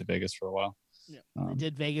moved it to Vegas for a while. They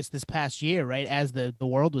did Vegas this past year, right as the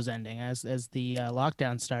world was ending, as the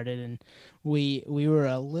lockdown started, and we were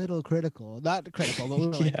a little critical, not critical, but we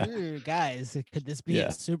were like, guys, could this be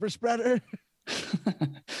a super spreader?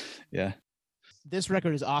 Yeah. This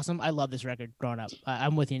record is awesome. I love this record growing up.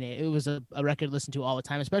 I'm with you, Nate. It was a record listened to all the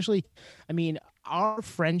time, especially, I mean, our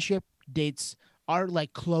friendship dates, our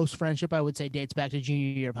like close friendship, I would say, dates back to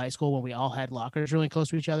junior year of high school when we all had lockers really close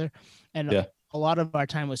to each other. And a lot of our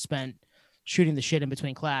time was spent shooting the shit in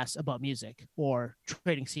between class about music or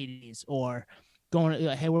trading CDs or going,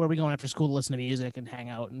 hey, where are we going after school to listen to music and hang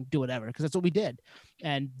out and do whatever? Because that's what we did.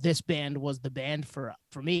 And this band was the band for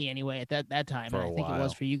me anyway at that time. And I think it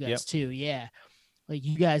was for you guys too. Yeah. Like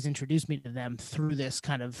you guys introduced me to them through this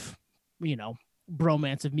kind of,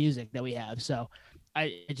 bromance of music that we have. So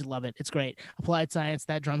I just love it. It's great. Applied Science,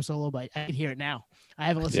 that drum solo, but I can hear it now. I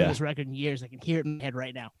haven't listened to this record in years. I can hear it in my head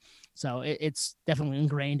right now. So it's definitely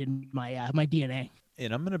ingrained in my my DNA.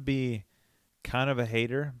 And I'm going to be kind of a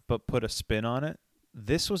hater, but put a spin on it.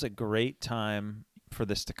 This was a great time for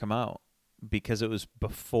this to come out because it was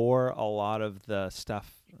before a lot of the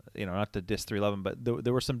stuff, not to diss 311, but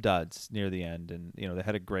there were some duds near the end. And, they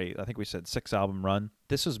had a great, I think we said 6-album run.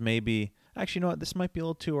 This was maybe, actually, this might be a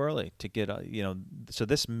little too early to get, so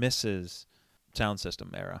this misses Sound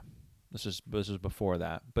System era. This was before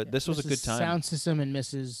that, but this was a good time. Sound System and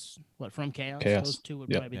misses From Chaos. Those two would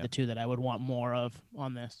probably be the two that I would want more of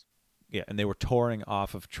on this. Yeah, and they were touring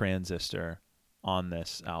off of Transistor on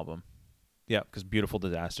this album. Yeah, because Beautiful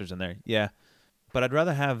Disaster's in there. Yeah, but I'd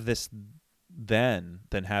rather have this then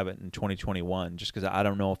than have it in 2021, just because I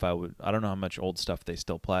don't know if I would. I don't know how much old stuff they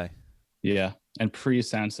still play. Yeah, and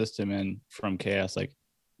pre-Sound System and From Chaos, like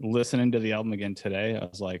listening to the album again today, I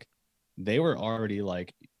was like, they were already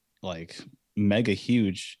like mega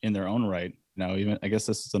huge in their own right. Even I guess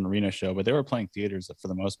this is an arena show, but they were playing theaters for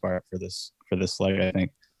the most part for this leg, I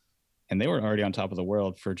think. And they were already on top of the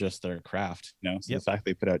world for just their craft, So the fact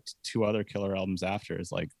they put out 2 other killer albums after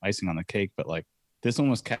is like icing on the cake. But like this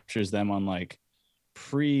almost captures them on like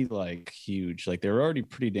huge, like they were already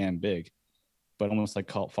pretty damn big, but almost like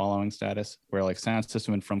cult following status. Where like Sound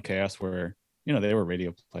System and From Chaos were, they were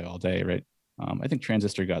radio play all day, right? I think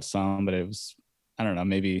Transistor got some, but it was, I don't know,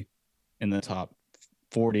 maybe in the top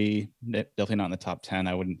 40, definitely not in the top 10,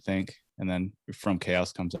 I wouldn't think. And then From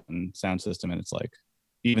Chaos comes up in Sound System, and it's like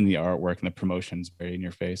even the artwork and the promotion's very in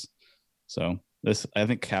your face. So this, I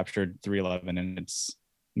think, captured 311, and it's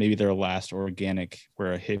maybe their last organic,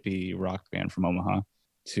 we're a hippie rock band from Omaha,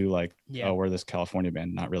 to like, oh, we're this California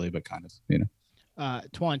band. Not really, but kind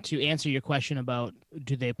of, Tuan, to answer your question about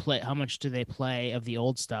how much do they play of the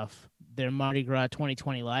old stuff, their Mardi Gras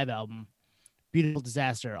 2020 live album, Beautiful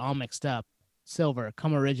Disaster, All Mixed Up, Silver,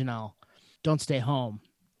 Come Original, Don't Stay Home,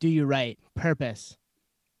 Do You Right, Purpose.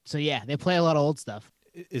 So yeah, they play a lot of old stuff.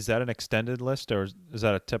 Is that an extended list, or is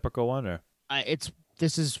that a typical one? Or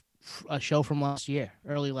this is a show from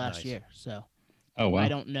early last year. So, oh wow, I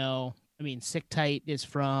don't know. I mean, Sick Tight is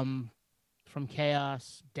from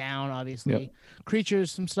Chaos, Down, obviously.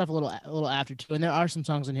 Creatures, some stuff a little after too, and there are some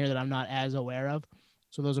songs in here that I'm not as aware of.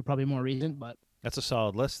 So those are probably more recent, but that's a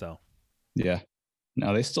solid list, though. Yeah,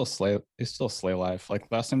 no, they still slay live.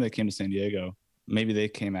 Like last time they came to San Diego. Maybe they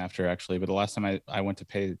came after, actually, but the last time I went to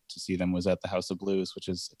pay to see them was at the House of Blues, which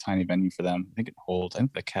is a tiny venue for them. I think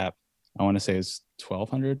the cap, I want to say, is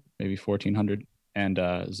 1,200, maybe 1,400. And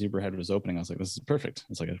Zebrahead was opening. I was like, this is perfect.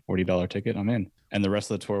 It's like a $40 ticket. I'm in. And the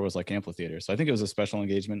rest of the tour was like amphitheater. So I think it was a special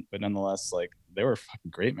engagement, but nonetheless, like they were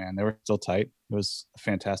fucking great, man. They were still tight. It was a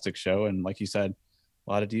fantastic show. And like you said,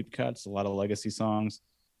 a lot of deep cuts, a lot of legacy songs,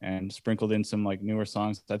 and sprinkled in some like newer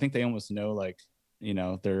songs. I think they almost know like,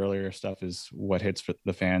 their earlier stuff is what hits for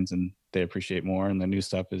the fans and they appreciate more, and the new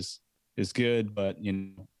stuff is good, but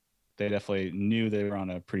they definitely knew they were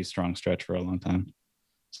on a pretty strong stretch for a long time,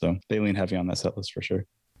 so they lean heavy on that set list for sure.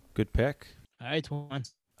 Good pick. All right, one.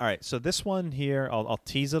 All right, so this one here, I'll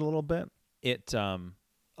tease it a little bit.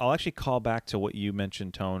 I'll actually call back to what you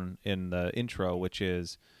mentioned, Tone, in the intro, which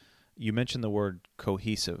is you mentioned the word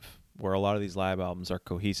cohesive, where a lot of these live albums are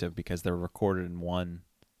cohesive because they're recorded in one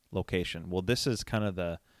location. Well, this is kind of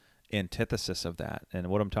the antithesis of that, and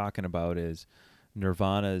what I'm talking about is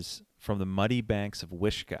Nirvana's From the Muddy Banks of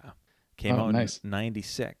Wishkah. Came out in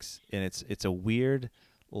 96, and it's a weird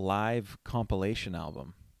live compilation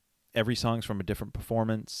album. Every song's from a different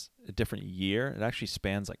performance, a different year. It actually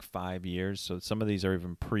spans like 5 years, so some of these are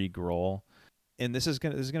even pre-Grohl. And this is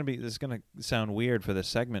gonna sound weird for this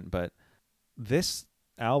segment, but this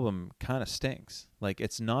album kind of stinks. Like,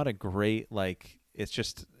 it's not a great, like,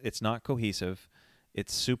 it's not cohesive.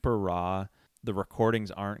 It's super raw. The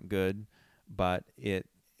recordings aren't good, but it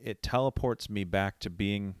it teleports me back to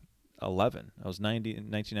being 11. I was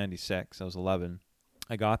 1996. I was 11.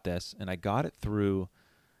 I got this, and I got it through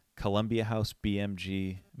Columbia House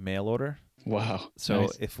BMG mail order. Wow. So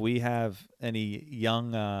Nice. if we have any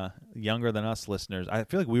younger than us listeners, I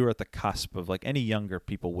feel like we were at the cusp of, like, any younger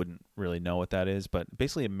people wouldn't really know what that is, but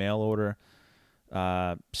basically a mail order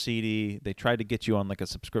CD. They tried to get you on like a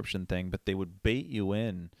subscription thing, but they would bait you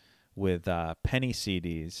in with penny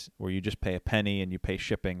CDs where you just pay a penny and you pay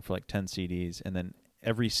shipping for like 10 CDs, and then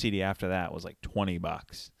every CD after that was like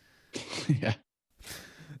 $20. Yeah.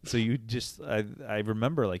 So you just, I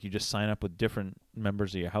remember, like, you just sign up with different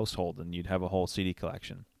members of your household and you'd have a whole CD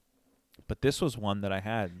collection. But this was one that I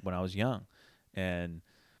had when I was young. And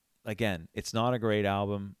again, it's not a great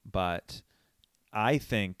album, but I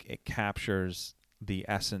think it captures the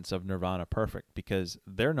essence of Nirvana perfect, because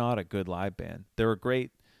they're not a good live band. They're a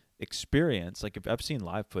great experience. Like, if I've seen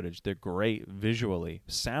live footage, they're great visually.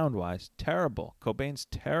 Sound-wise, terrible. Cobain's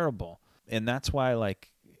terrible. And that's why, like,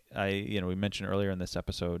 we mentioned earlier in this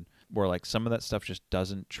episode where, like, some of that stuff just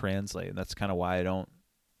doesn't translate, and that's kind of why I don't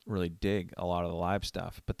really dig a lot of the live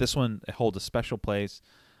stuff. But this one, it holds a special place.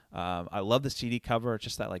 I love the CD cover. It's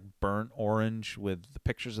just that, like, burnt orange with the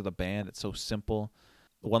pictures of the band. It's so simple.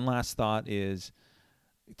 One last thought is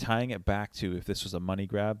tying it back to if this was a money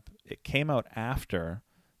grab. It came out after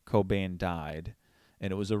Cobain died,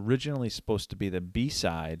 and it was originally supposed to be the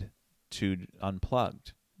B-side to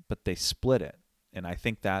Unplugged, but they split it. And I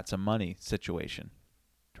think that's a money situation.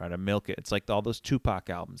 Try to milk it. It's like all those Tupac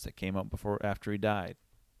albums that came out after he died.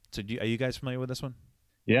 So are you guys familiar with this one?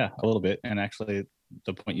 Yeah, a little bit. And actually,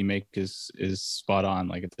 the point you make is spot on.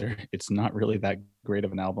 Like, it's not really that great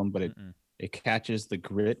of an album, but it catches the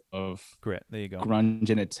grit of Grit. There you go. grunge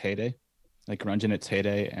in its heyday.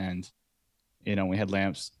 And, we had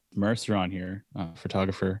Lance Mercer on here,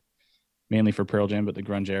 photographer, mainly for Pearl Jam, but the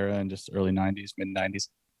grunge era and just early 90s, mid 90s.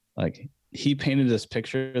 Like, he painted this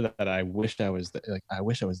picture that I wished I was I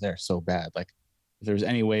wish I was there so bad. Like, if there was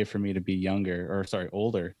any way for me to be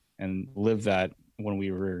older and live that when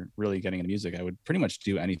we were really getting into music, I would pretty much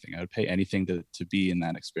do anything. I would pay anything to be in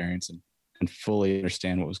that experience and fully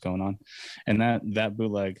understand what was going on. And that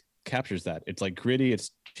bootleg captures that. It's like gritty,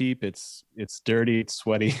 it's cheap, it's dirty, it's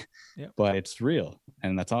sweaty, Yep. but it's real,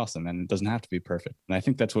 and that's awesome. And it doesn't have to be perfect. And I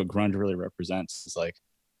think that's what grunge really represents. It's like,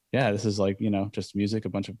 yeah, this is like, just music. A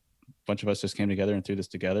bunch of us just came together and threw this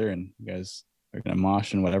together, and you guys are gonna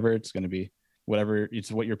mosh and whatever. It's gonna be whatever.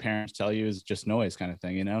 It's what your parents tell you is just noise, kind of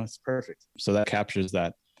thing. It's perfect. So that captures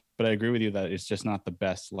that. But I agree with you that it's just not the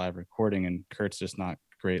best live recording, and Kurt's just not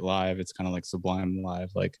great live. It's kind of like Sublime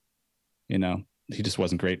live. Like, he just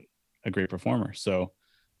wasn't a great performer. So,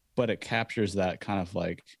 but it captures that kind of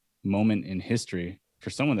like moment in history for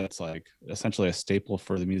someone that's like essentially a staple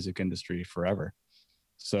for the music industry forever.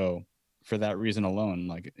 So for that reason alone,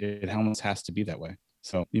 like, it almost has to be that way.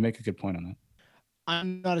 So you make a good point on that.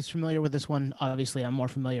 I'm not as familiar with this one. Obviously, I'm more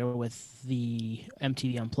familiar with the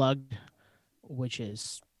MTV Unplugged, which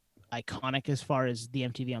is iconic as far as the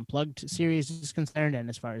MTV Unplugged series is concerned, and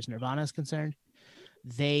as far as Nirvana is concerned.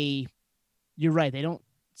 You're right.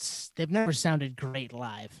 They've never sounded great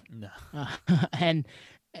live. No. And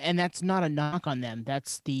that's not a knock on them.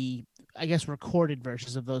 That's I guess, recorded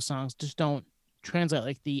versions of those songs just don't translate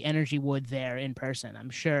like the energy would there in person, I'm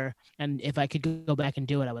sure. And if I could go back and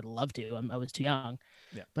do it, I would love to. I was too young.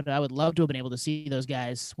 Yeah. But I would love to have been able to see those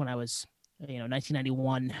guys when I was,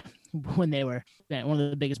 1991, when they were one of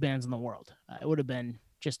the biggest bands in the world. It would have been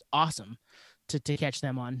just awesome to catch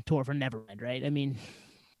them on tour for Nevermind, right? I mean,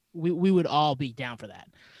 we would all be down for that,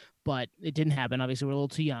 but it didn't happen. Obviously, we're a little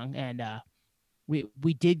too young, and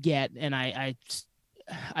we did get, and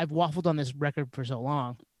I've waffled on this record for so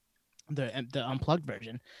long, the Unplugged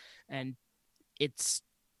version, and it's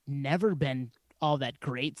never been all that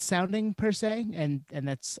great sounding per se, and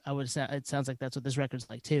that's it sounds like that's what this record's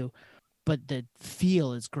like too, but the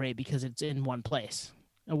feel is great because it's in one place,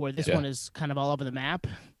 and where this one is kind of all over the map.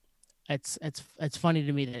 It's funny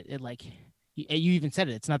to me that it, like, you even said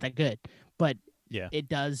it's not that good, but Yeah, it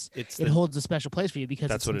does. It holds a special place for you because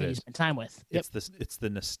that's it's what something it you is. spend time with. It's the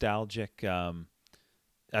nostalgic. I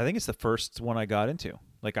think it's the first one I got into.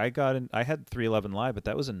 Like, I had 311 Live, but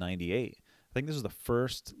that was in '98. I think this was the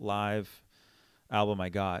first live album I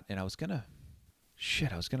got, and I was gonna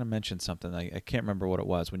mention something. I can't remember what it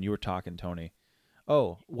was when you were talking, Tony.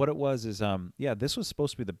 Oh, what it was is this was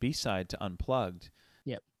supposed to be the B-side to Unplugged.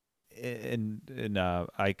 Yep. And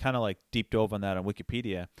I kind of like deep dove on that on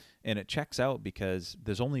Wikipedia, and it checks out because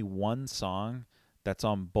there's only one song that's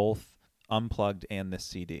on both Unplugged and this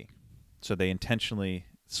CD. So they intentionally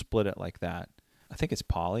split it like that. I think it's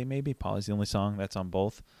Polly, maybe. Polly's the only song that's on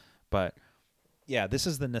both. But yeah, this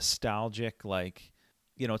is the nostalgic, like,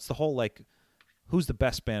 it's the whole, like, who's the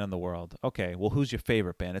best band in the world? Okay, well, who's your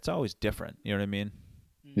favorite band? It's always different. You know what I mean?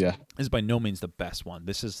 Yeah. This is by no means the best one.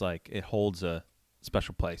 This is like, it holds a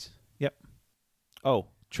special place. Yep. Oh,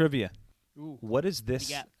 trivia. Ooh. What is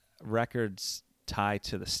this record's tie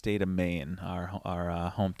to the state of Maine,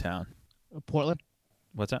 our hometown? Portland.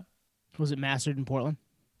 What's that? Was it mastered in Portland?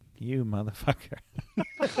 You motherfucker.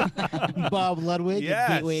 Bob Ludwig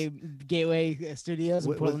Yes. at Gateway Studios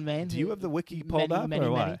in Portland, Maine. Do you have the wiki pulled Many, up many,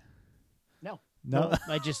 or many. what? No. No.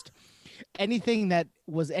 I just anything that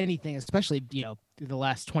was anything, especially the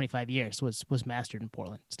last 25 years, was mastered in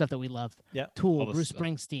Portland. Stuff that we love. Yeah. Tool, All this Bruce stuff.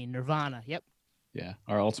 Springsteen, Nirvana. Yep. Yeah.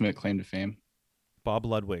 Our ultimate claim to fame. Bob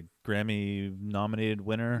Ludwig, Grammy nominated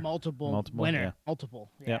winner. Multiple winner. yeah.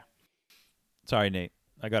 Multiple. Yeah. Yeah. Sorry, Nate.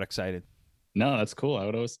 I got excited. No, that's cool. I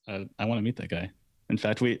want to meet that guy. In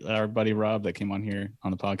fact, our buddy Rob that came on here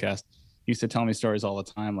on the podcast used to tell me stories all the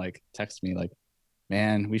time, like text me like,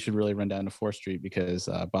 man, we should really run down to 4th Street because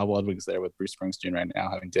Bob Ludwig's there with Bruce Springsteen right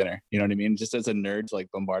now having dinner. You know what I mean? Just as a nerd to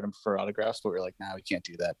like bombard him for autographs, but we're like, nah, we can't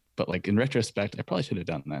do that. But like in retrospect, I probably should have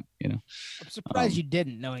done that, I'm surprised you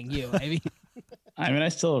didn't, knowing you. I mean, I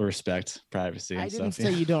still respect privacy and I didn't stuff.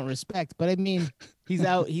 say you don't respect, but I mean, he's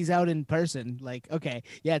out in person. Like, okay,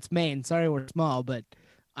 yeah, it's Maine. Sorry, we're small, but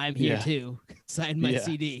I'm here Yeah. too. Sign my Yeah.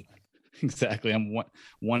 CD. Exactly. I'm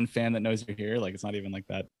one fan that knows you're here. Like it's not even like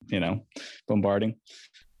that, bombarding.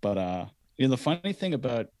 But the funny thing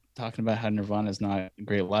about talking about how Nirvana is not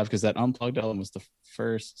great live, because that Unplugged album was the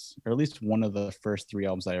first, or at least one of the first 3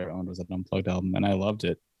 albums I ever owned was that Unplugged album, and I loved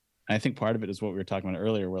it. And I think part of it is what we were talking about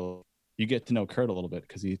earlier, where you get to know Kurt a little bit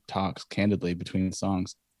because he talks candidly between the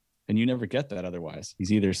songs, and you never get that otherwise.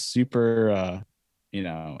 He's either super,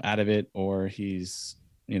 out of it, or he's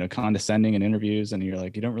condescending in interviews, and you're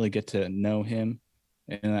like, you don't really get to know him.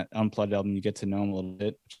 In that Unplugged album, you get to know him a little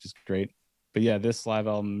bit, which is great. But yeah, this live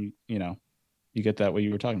album, you get that what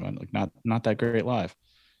you were talking about, like not that great live.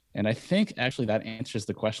 And I think actually that answers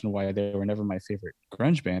the question why they were never my favorite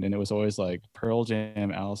grunge band. And it was always like Pearl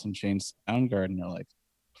Jam, Alice in Chains, Soundgarden are like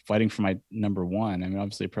fighting for my number one. I mean,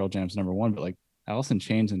 obviously Pearl Jam's number one, but like Alice in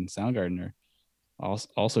Chains and Soundgarden are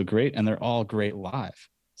also great, and they're all great live.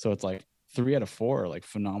 So it's like 3 out of 4 are like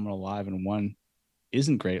phenomenal live, and 1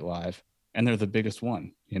 isn't great live, and they're the biggest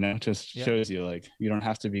one. Just shows you like you don't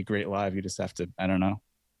have to be great live. You just have to, I don't know,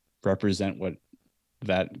 represent what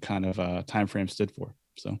that kind of time frame stood for.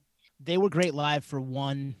 So They were great live for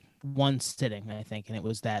one sitting, I think, and it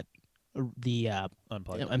was the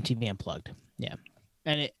Unplugged. MTV Unplugged. Yeah,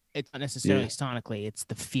 and it's not necessarily sonically; it's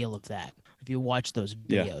the feel of that. If you watch those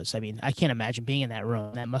videos, I mean, I can't imagine being in that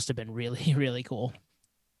room. That must have been really, really cool.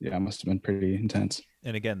 Yeah, it must have been pretty intense.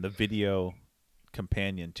 And again, the video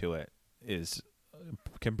companion to it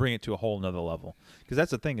can bring it to a whole nother level. Because that's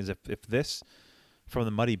the thing, is if this from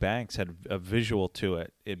the Muddy Banks had a visual to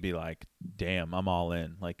it, it'd be like, damn, I'm all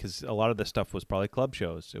in. Like, because a lot of this stuff was probably club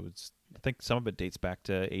shows. It was, I think some of it dates back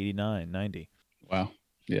to 89, 90. Wow.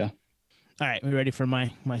 Yeah. All right, we ready for my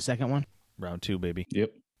second one? Round 2, baby.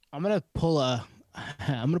 Yep. I'm gonna pull an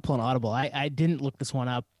audible. I didn't look this one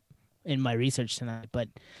up in my research tonight, but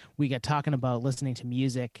we got talking about listening to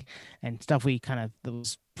music and stuff that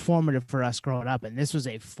was formative for us growing up, and this was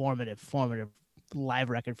a formative live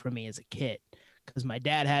record for me as a kid, because my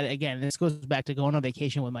dad had, again, this goes back to going on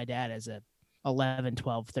vacation with my dad as a 11,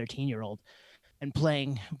 12, 13-year-old, and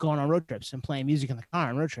going on road trips and playing music in the car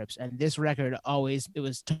on road trips. And this record it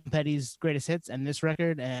was Tom Petty's greatest hits, and this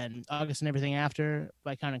record and August and Everything After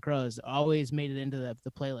by Counting Crows always made it into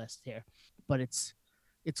the playlist here. But it's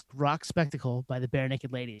Rock Spectacle by the Bare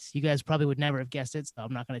Naked Ladies. You guys probably would never have guessed it, so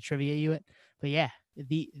I'm not going to trivia you it. But yeah,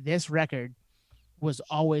 this record was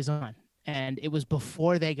always on, and it was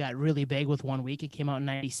before they got really big with One Week. It came out in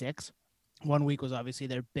 96. One Week was obviously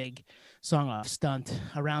their big song off stunt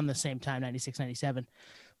around the same time, 96, 97.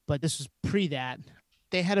 But this was pre that.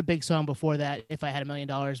 They had a big song before that, If I Had $1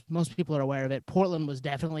 Million. Most people are aware of it. Portland was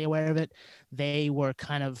definitely aware of it. They were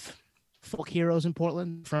kind of folk heroes in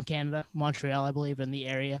Portland, from Canada, Montreal, I believe, in the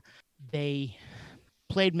area. They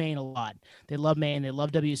played Maine a lot. They love Maine. They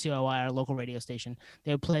love WCOY, our local radio station.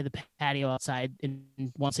 They would play the patio outside in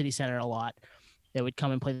One City Center a lot. They would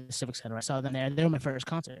come and play the Civic Center. I saw them there. They were my first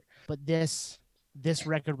concert. But this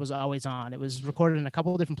record was always on. It was recorded in a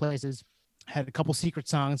couple of different places, had a couple secret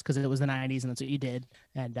songs because it was the 90s and that's what you did.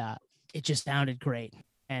 And it just sounded great.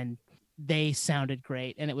 And they sounded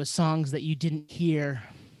great. And it was songs that you didn't hear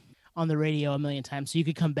on the radio a million times. So you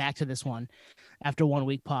could come back to this one after One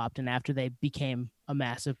Week popped and after they became a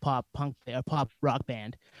massive pop rock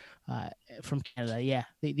band. from Canada. Yeah,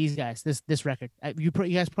 these guys, this record, you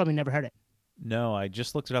guys probably never heard it. No, I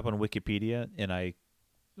just looked it up on Wikipedia and I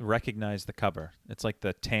recognize the cover. It's like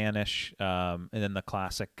the tannish, and then the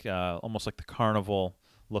classic, almost like the carnival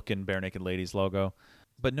looking Bare Naked Ladies logo.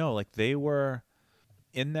 But no, like they were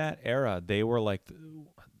in that era. They were like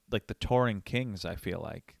the touring kings. I feel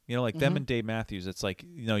like, you know, like them and Dave Matthews. It's like,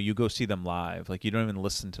 you know, you go see them live. Like you don't even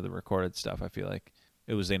listen to the recorded stuff. I feel like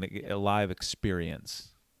it was a live experience.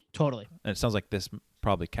 Totally. And it sounds like this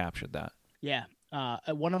probably captured that. Yeah.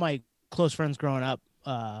 One of my close friends growing up,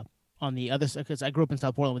 on the other side, because I grew up in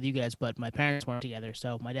South Portland with you guys, but my parents weren't together.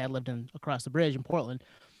 So my dad lived across the bridge in Portland,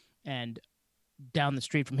 and down the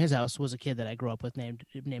street from his house was a kid that I grew up with named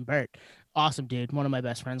Bert. Awesome dude, one of my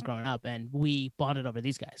best friends growing up, and we bonded over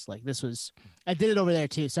these guys. Like I did it over there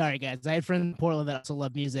too. Sorry guys, I had friends in Portland that also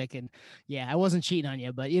love music, and yeah, I wasn't cheating on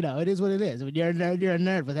you, but you know, it is what it is. When you're a nerd, you're a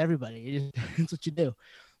nerd with everybody. It's what you do.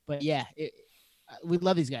 But yeah, we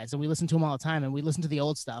love these guys, and we listen to them all the time, and we listen to the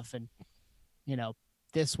old stuff, and you know,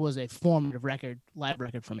 this was a formative live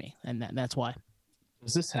record for me, and that's why.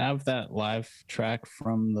 Does this have that live track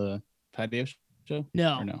from the patio show?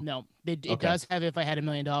 No. It does have "If I Had $1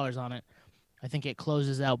 Million" on it. I think it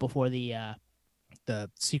closes out before the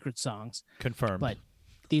secret songs. Confirmed. But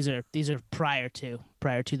these are prior to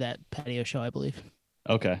that patio show, I believe.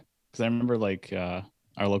 Okay, because I remember like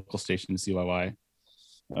our local station CYY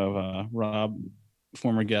of Rob,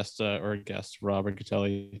 former guest Robert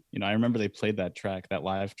Catelli. You know, I remember they played that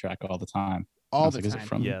live track all the time. All the like, time. Is it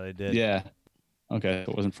from? Yeah, they did. Yeah. Okay,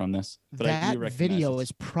 it wasn't from this. But that video it.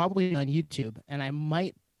 is probably on YouTube, and I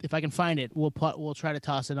might, if I can find it, we'll try to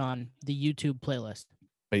toss it on the YouTube playlist.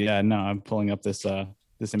 But yeah, no, I'm pulling up this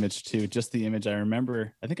image too. Just the image. I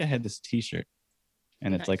remember. I think I had this T-shirt,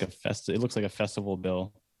 and it's like it looks like a festival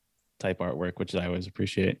bill type artwork, which I always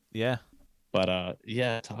appreciate. Yeah. But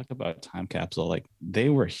yeah, talk about time capsule. Like they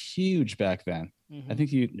were huge back then. Mm-hmm. I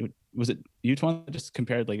think you Twan that just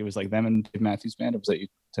compared, like it was like them and Dave Matthews Band, or was that you,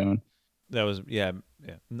 Tone? That was yeah.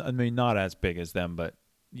 I mean, not as big as them, but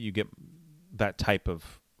you get that type of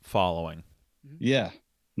following. Yeah.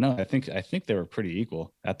 No, I think they were pretty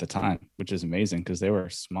equal at the time, which is amazing because they were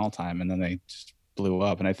small time and then they just blew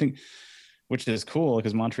up. And I think, which is cool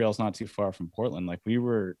because Montreal's not too far from Portland. Like we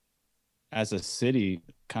were, as a city,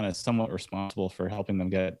 kind of somewhat responsible for helping them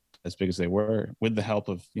get as big as they were with the help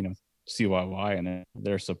of, you know, CYY and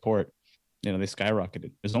their support. You know, they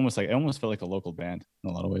skyrocketed. It almost felt like a local band in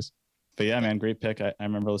a lot of ways. But yeah, man, great pick. I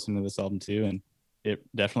remember listening to this album too, and it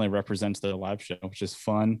definitely represents the live show, which is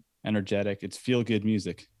fun, energetic. It's feel good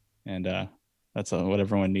music, and that's what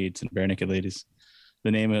everyone needs. And Bare Naked Ladies,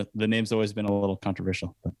 the name's always been a little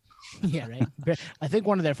controversial. But. Yeah, right. I think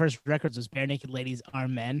one of their first records was Bare Naked Ladies Are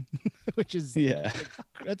Men, which is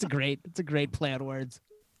that's a great play on words.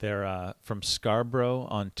 They're from Scarborough,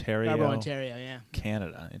 Ontario. Yeah.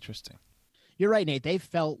 Canada. Interesting. You're right, Nate. They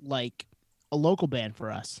felt like a local band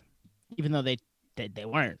for us, even though they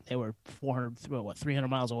weren't. They were 300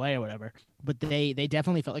 miles away or whatever. But they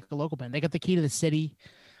definitely felt like a local band. They got the key to the city.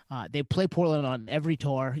 They play Portland on every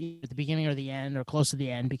tour, at the beginning or the end or close to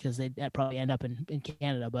the end, because they'd probably end up in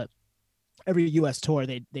Canada. But every U.S. tour,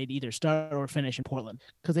 they'd either start or finish in Portland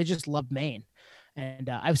because they just love Maine. And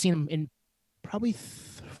I've seen them in probably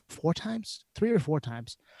 3 or 4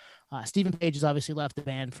 times. Stephen Page has obviously left the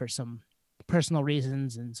band for some personal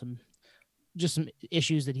reasons and some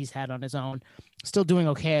issues that he's had on his own. Still doing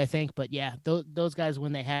okay, I think. But yeah, those guys,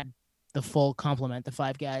 when they had the full complement, the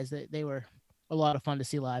 5 guys, they were a lot of fun to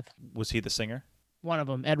see live. Was he the singer? One of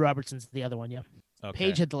them. Ed Robertson's the other one, yeah. Okay.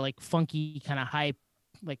 Page had the like funky, kind of high,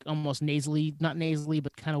 like almost nasally, not nasally,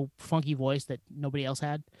 but kind of funky voice that nobody else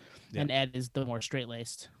had. Yeah. And Ed is the more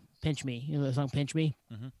straight-laced. Pinch Me. You know the song Pinch Me?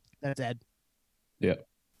 Mm-hmm. That's Ed. Yeah.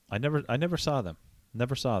 I never saw them.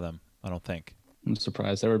 Never saw them, I don't think. I'm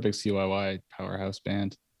surprised. They were a big CYY powerhouse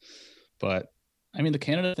band. But, I mean, the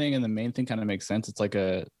Canada thing and the Maine thing kind of makes sense. It's like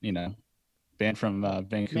a, you know, band from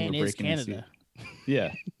Vancouver Maine breaking is Canada.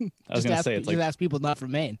 Yeah. I was going to say, it's like... Just ask people not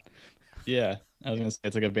from Maine. Yeah. I was going to say,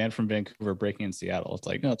 it's like a band from Vancouver breaking in Seattle. It's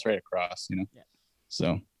like, no, it's right across, you know? Yeah.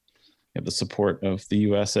 So, you have the support of the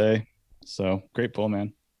USA. So, great pull,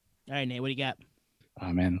 man. All right, Nate, what do you got?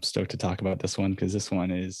 Oh, man, I'm stoked to talk about this one because this one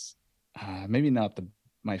is maybe not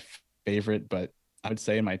my favorite, but I would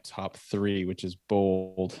say in my top 3, which is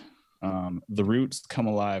bold. The Roots Come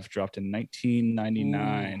Alive dropped in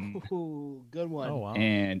 1999. Ooh, good one. Oh, wow.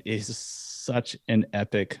 And is such an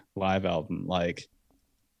epic live album. Like,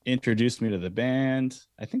 introduced me to the band.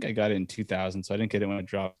 I think I got it in 2000, so I didn't get it when it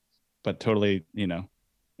dropped, but totally, you know,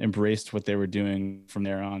 embraced what they were doing from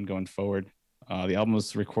there on going forward. The album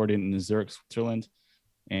was recorded in Zurich, Switzerland.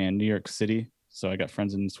 and New York City. So I got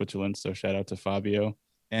friends in Switzerland. So shout out to Fabio.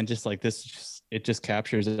 And just like this, it just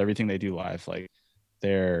captures everything they do live. Like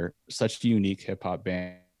they're such a unique hip hop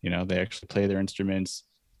band. They actually play their instruments.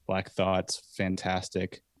 Black Thought's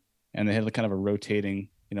fantastic. And they had kind of a rotating,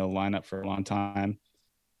 lineup for a long time.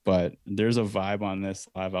 But there's a vibe on this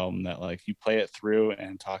live album that like you play it through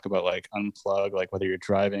and talk about like unplug, like whether you're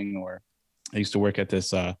driving or I used to work at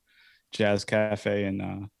this jazz cafe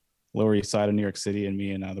in Lower East Side of New York City, and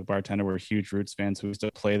me and the bartender were huge Roots fans. So we used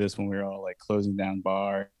to play this when we were all like closing down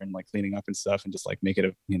bar and like cleaning up and stuff, and just like make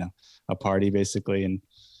it a party basically, and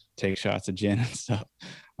take shots of gin and stuff.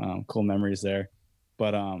 Cool memories there.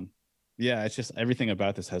 But yeah, it's just everything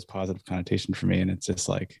about this has positive connotation for me, and it's just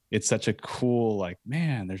like it's such a cool like,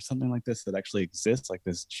 man, there's something like this that actually exists, like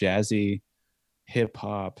this jazzy hip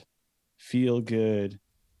hop, feel good,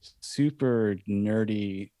 super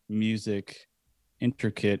nerdy music,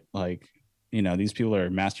 intricate, like these people are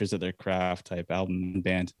masters at their craft type album and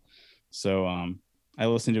band. So I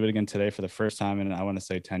listened to it again today for the first time in I want to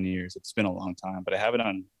say 10 years. It's been a long time, but I have it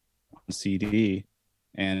on CD.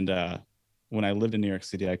 And when I lived in New York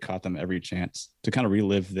City, I caught them every chance to kind of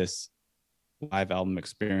relive this live album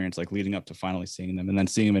experience, like leading up to finally seeing them, and then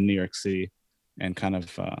seeing them in New York City and kind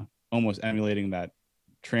of almost emulating that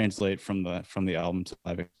translate from the album to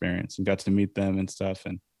live experience, and got to meet them and stuff.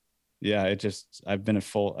 And yeah, I've been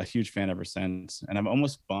a huge fan ever since. And I'm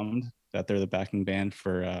almost bummed that they're the backing band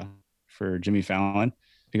for Jimmy Fallon,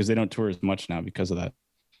 because they don't tour as much now because of that.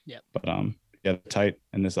 Yeah. But yeah, tight.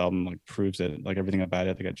 And this album like proves it, like everything about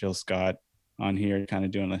it. They got Jill Scott on here kind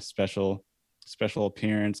of doing a special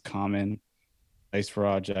appearance. Common, Ice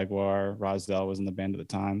Raw, Jaguar, Rozelle was in the band at the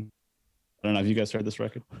time. I don't know if you guys heard this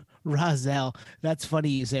record. Rozelle. That's funny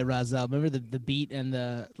you say Rozelle. Remember the beat and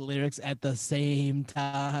the lyrics at the same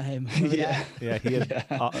time? Yeah. Yeah, he had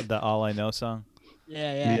the All I Know song.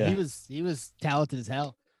 Yeah. He was talented as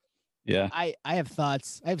hell. Yeah. I have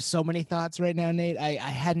thoughts. I have so many thoughts right now, Nate. I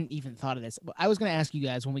hadn't even thought of this. I was going to ask you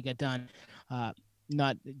guys when we get done,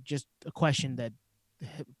 not just a question that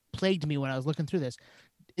plagued me when I was looking through this.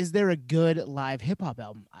 Is there a good live hip hop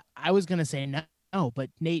album? I was going to say no, but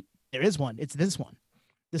Nate, there is one. It's this one.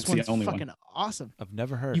 This one's fucking awesome. I've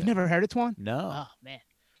never heard You've never heard it, Twan? No. Oh, man.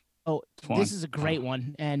 Oh, Twan. This is a great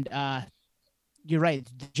one. And you're right.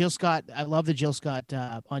 Jill Scott. I love the Jill Scott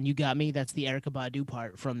on You Got Me. That's the Erykah Badu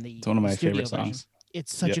part from the It's one of my studio favorite version. songs.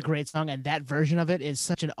 It's such a great song. And that version of it is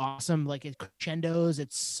such an awesome, like it crescendos.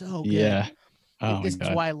 It's so good. Yeah. Oh, this is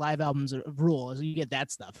why live albums are rule, is you get that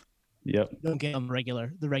stuff. Yep. You don't get on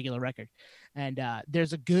the regular record. And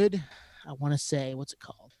there's a good, I want to say, what's it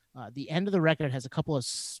called? The end of the record has a couple of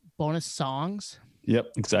bonus songs. Yep,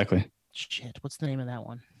 exactly. Shit, what's the name of that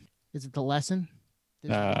one? Is it The Lesson?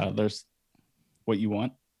 There's What You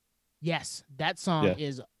Want. Yes, that song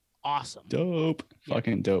is awesome. Dope. Yeah.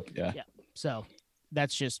 Fucking dope. Yeah. So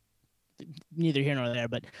that's just neither here nor there.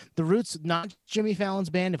 But the Roots, not Jimmy Fallon's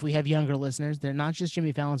band. If we have younger listeners, they're not just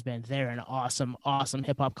Jimmy Fallon's band. They're an awesome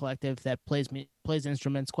hip hop collective that plays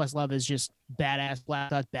instruments. Questlove is just badass. Black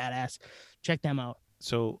Thought badass. Check them out.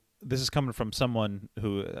 So this is coming from someone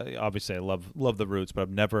who obviously I love the Roots, but I've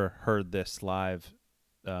never heard this live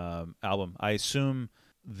album. I assume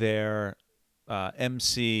their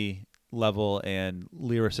MC level and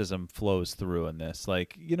lyricism flows through in this.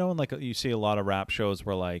 Like, and like you see a lot of rap shows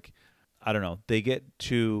where like, I don't know, they get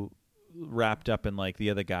too wrapped up in like the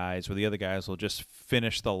other guys, or the other guys will just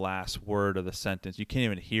finish the last word of the sentence. You can't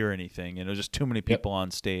even hear anything. There's just too many people on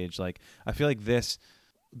stage. Like, I feel like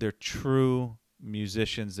they're true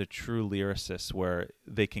musicians, they're true lyricists where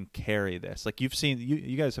they can carry this. Like you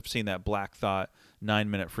guys have seen that Black Thought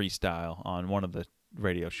 9-minute freestyle on one of the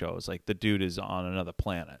radio shows. Like the dude is on another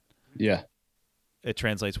planet. Yeah. It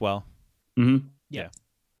translates well. Mm-hmm. Yeah.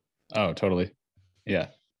 Oh, totally. Yeah.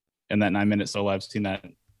 And that 9-minute solo, I've seen that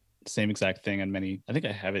same exact thing on many. I think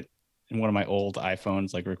I have it in one of my old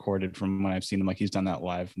iPhones, like recorded from when I've seen him. Like he's done that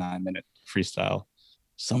live 9-minute freestyle.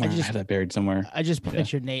 Somewhere I have that buried somewhere. I just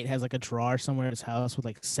pictured Nate has like a drawer somewhere in his house with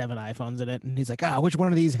like 7 iPhones in it, and he's like, which one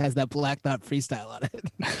of these has that Black Thought freestyle on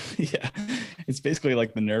it? Yeah, it's basically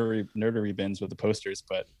like the nerdery bins with the posters,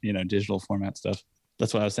 but digital format stuff.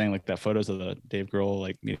 That's what I was saying. Like that photos of the Dave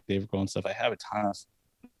Grohl and stuff. I have a ton of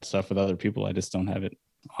stuff with other people. I just don't have it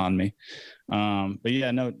on me. But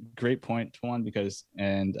yeah, no, great point, Twan, because,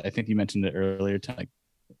 and I think you mentioned it earlier, like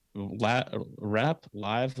rap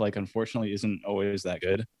live, like unfortunately isn't always that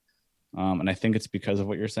good. And I think it's because of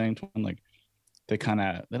what you're saying, Twan. Like they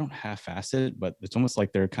don't half-ass it, but it's almost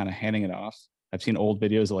like they're kind of handing it off. I've seen old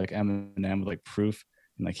videos of like Eminem with like Proof,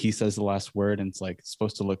 and like he says the last word and it's like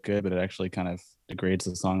supposed to look good, but it actually kind of degrades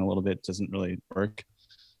the song a little bit. Doesn't really work.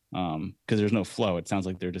 because there's no flow. It sounds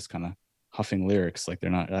like they're just kind of huffing lyrics, like they're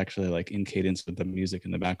not actually like in cadence with the music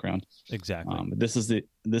in the background. Exactly. But this is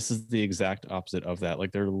the exact opposite of that.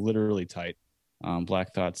 Like they're literally tight.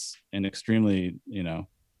 Black Thought's an extremely,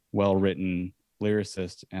 well written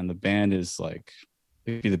lyricist, and the band is like,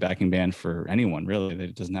 it could be the backing band for anyone really.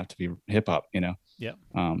 It doesn't have to be hip hop, Yeah.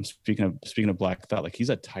 Speaking of Black Thought, like he's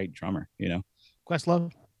a tight drummer,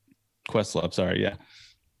 Questlove. Sorry, yeah.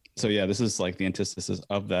 So yeah, this is like the antithesis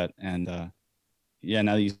of that, and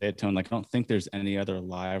now that you say it, Tone, like I don't think there's any other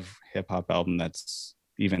live hip hop album that's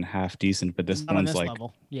even half decent, but this Not on one's this like,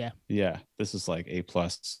 level. Yeah. this is like A+,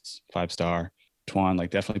 5-star. Twan, like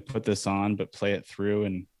definitely put this on, but play it through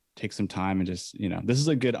and take some time and just, this is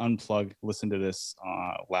a good unplug. Listen to this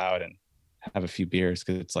loud and have a few beers,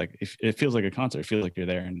 because it's like it feels like a concert. It feels like you're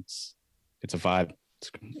there, and it's a vibe.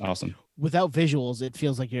 It's awesome. Without visuals, it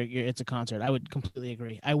feels like you're it's a concert. I would completely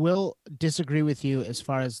agree. I will disagree with you as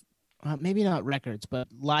far as maybe not records, but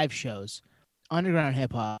live shows. Underground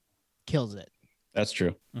hip hop kills it. That's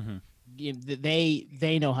true. Mm-hmm.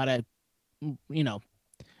 They know how to,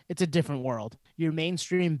 it's a different world. Your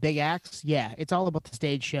mainstream big acts, yeah, it's all about the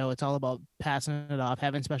stage show. It's all about passing it off,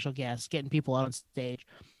 having special guests, getting people out on stage,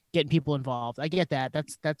 getting people involved. I get that.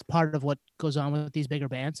 That's part of what goes on with these bigger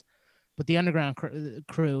bands. But the underground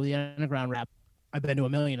crew, the underground rap, I've been to a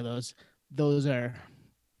million of those. Those are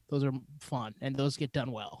fun, and those get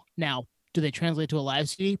done well. Now, do they translate to a live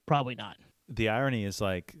CD? Probably not. The irony is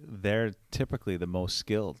like they're typically the most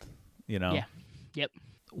skilled, Yeah. Yep.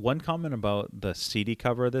 One comment about the CD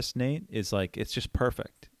cover of this, Nate, is like it's just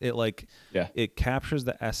perfect. It captures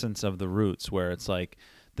the essence of the Roots, where it's like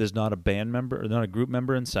there's not a band member or not a group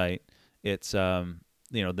member in sight. It's the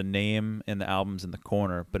name and the album's in the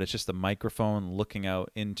corner, but it's just the microphone looking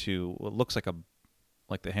out into what looks like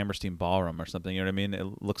the Hammerstein Ballroom or something. You know what I mean?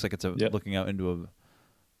 It looks like it's looking out into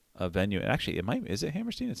a venue. And actually, is it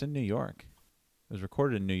Hammerstein? It's in New York. It was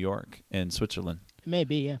recorded in New York and Switzerland. It may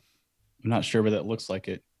be, yeah. I'm not sure, but that looks like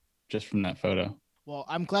it just from that photo. Well,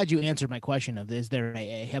 I'm glad you answered my question of is there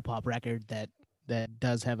a hip hop record that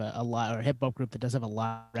does have a lot, or a hip hop group that does have a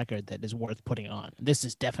live record that is worth putting on. This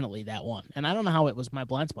is definitely that one. And I don't know how it was my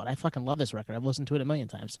blind spot. I fucking love this record. I've listened to it a million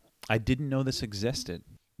times. I didn't know this existed.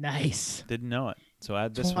 Nice. Didn't know it. So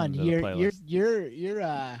add this one to the you're, playlist.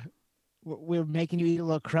 You're we're making you eat a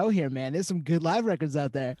little crow here, man. There's some good live records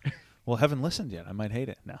out there. Well, haven't listened yet. I might hate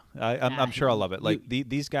it. No, I'm sure I'll love it. Like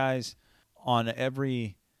these guys, on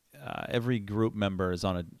every group member is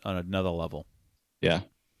on another level. Yeah,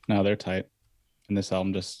 no, they're tight, and this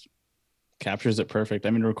album just captures it perfect. I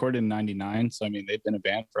mean, recorded in '99, so I mean they've been a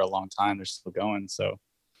band for a long time. They're still going, so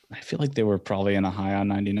I feel like they were probably in a high on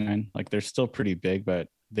 '99. Like they're still pretty big, but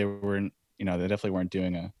they weren't. They definitely weren't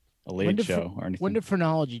doing a late show or anything. When did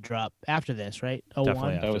Phrenology drop? After this, right? 01?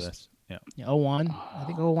 Definitely after this. Yeah, 01. I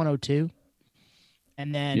think 01, 02.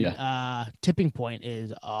 And then Tipping Point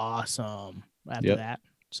is awesome after that.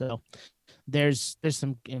 So there's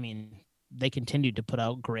some, they continued to put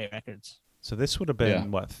out great records. So this would have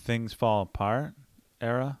been what, Things Fall Apart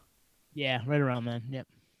era? Yeah, right around then. Yep.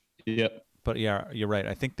 Yep. But yeah, you're right.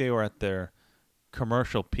 I think they were at their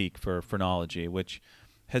commercial peak for Phrenology, which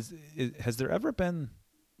has there ever been.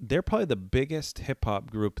 They're probably the biggest hip hop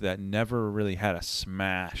group that never really had a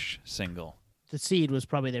smash single. The Seed was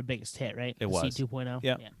probably their biggest hit, right? It was. Seed 2.0.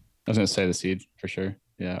 Yeah. I was going to say The Seed for sure.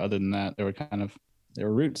 Yeah. Other than that, they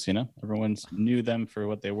were Roots, Everyone knew them for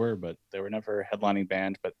what they were, but they were never a headlining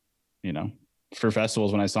band. But, for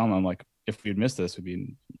festivals, when I saw them, I'm like, if we'd missed this, we'd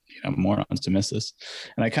be, morons to miss this.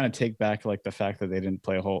 And I kind of take back like the fact that they didn't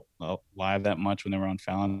play a whole live that much when they were on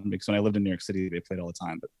Fallon, because when I lived in New York City, they played all the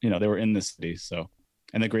time. But, they were in the city, so.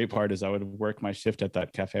 And the great part is I would work my shift at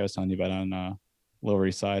that cafe I was telling you about on Lower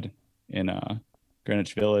East Side in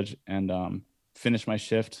Greenwich Village, and finish my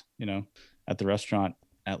shift, at the restaurant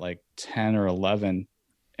at like 10 or 11.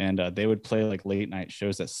 And they would play like late night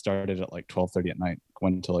shows that started at like 12:30 at night,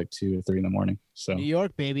 went until like 2 or 3 in the morning. So New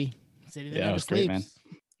York, baby. City that never it was great, man.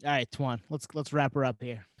 All right, Twan, let's wrap her up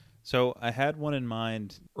here. So I had one in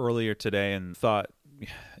mind earlier today and thought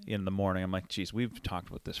in the morning, I'm like, geez, we've talked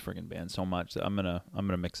about this friggin' band so much that I'm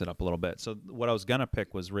gonna mix it up a little bit. So what I was gonna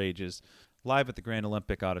pick was Rage's live at the Grand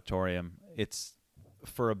Olympic Auditorium. It's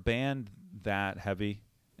for a band that heavy,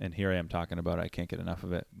 and here I am talking about it, I can't get enough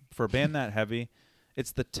of it. For a band that heavy,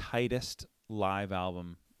 it's the tightest live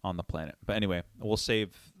album on the planet. But anyway, we'll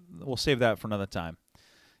save that for another time,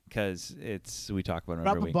 because we talk about it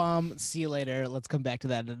Drop every a week. bomb. See you later. Let's come back to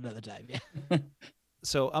that another time. Yeah.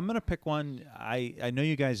 So I'm going to pick one. I know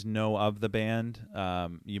you guys know of the band.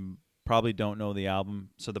 You probably don't know the album.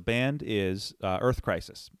 So the band is Earth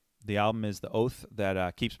Crisis. The album is The Oath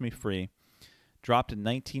That Keeps Me Free, dropped in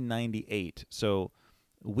 1998. So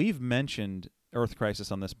we've mentioned Earth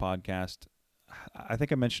Crisis on this podcast. I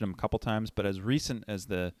think I mentioned them a couple times, but as recent as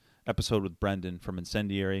the episode with Brendan from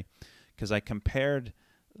Incendiary, because I compared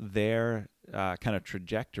their kind of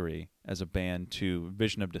trajectory as a band to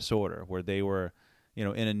Vision of Disorder, where they were, in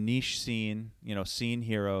a niche scene, scene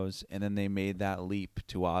heroes, and then they made that leap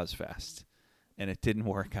to Ozfest, and it didn't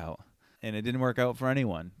work out. And it didn't work out for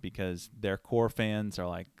anyone because their core fans are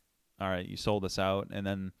like, all right, you sold us out. And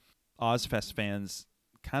then Ozfest fans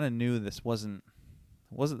kind of knew this wasn't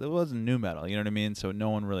nu metal, you know what I mean? So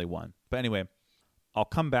no one really won. But anyway, I'll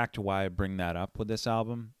come back to why I bring that up with this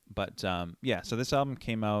album. But so this album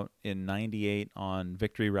came out in 98 on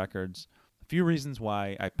Victory Records. A few reasons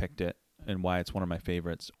why I picked it and why it's one of my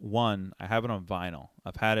favorites. One, I have it on vinyl.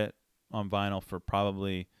 I've had it on vinyl for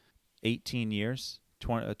probably 18 years,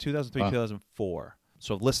 2003, 2004.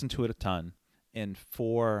 So I've listened to it a ton. And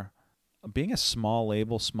for being a small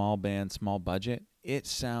label, small band, small budget, it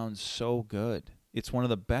sounds so good. It's one of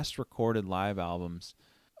the best recorded live albums,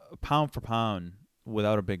 pound for pound,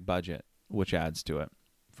 without a big budget, which adds to it,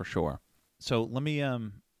 for sure. So let me,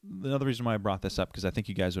 another reason why I brought this up, because I think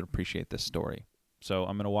you guys would appreciate this story. So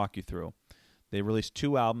I'm going to walk you through. They released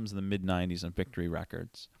 2 albums in the mid-90s on Victory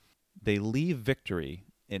Records. They leave Victory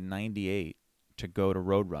in 98 to go to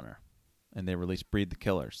Roadrunner, and they released Breed the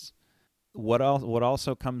Killers. What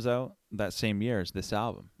also comes out that same year is this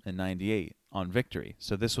album in 98 on Victory.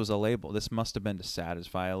 So this was a label. This must have been to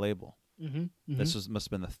satisfy a label. This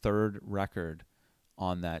must have been the 3rd record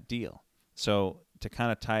on that deal. So to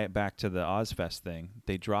kind of tie it back to the Ozfest thing,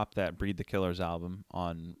 they dropped that Breed the Killers album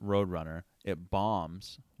on Roadrunner. It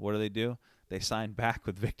bombs. What do? They sign back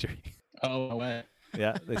with Victory. Oh, no way.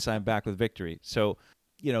 Yeah, they signed back with Victory. So,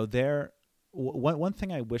 one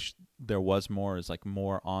thing I wish there was more is like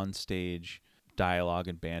more on-stage dialogue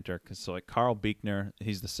and banter. Because so like Carl Buechner,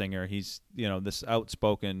 he's the singer. He's, this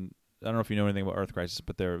outspoken, I don't know if you know anything about Earth Crisis,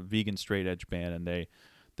 but they're a vegan straight edge band, and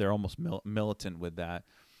they're almost militant with that.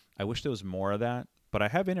 I wish there was more of that, but I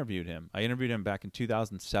have interviewed him. I interviewed him back in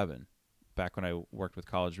 2007, back when I worked with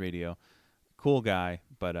College Radio. Cool guy,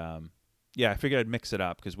 but I figured I'd mix it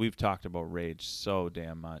up because we've talked about Rage so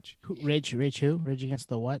damn much. Rage who? Rage Against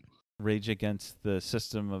the what? Rage Against the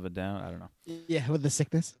System of a Down. I don't know. Yeah, with the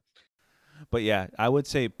sickness. But yeah, I would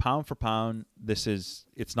say pound for pound,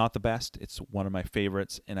 it's not the best. It's one of my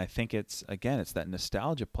favorites, and I think it's that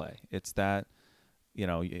nostalgia play. It's that,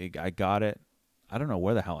 I got it. I don't know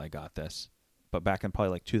where the hell I got this, but back in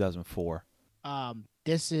probably like 2004.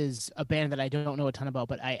 This is a band that I don't know a ton about,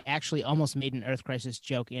 but I actually almost made an Earth Crisis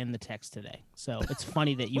joke in the text today. So it's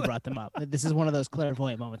funny that you brought them up. This is one of those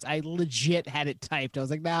clairvoyant moments. I legit had it typed. I was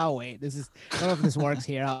like, no, wait, I don't know if this works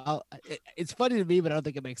here. It's funny to me, but I don't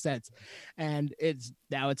think it makes sense. And it's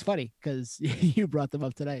funny because you brought them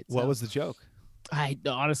up tonight. So. What was the joke? I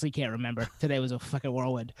honestly can't remember. Today was a fucking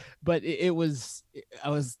whirlwind, but it's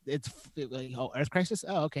like, oh, Earth Crisis.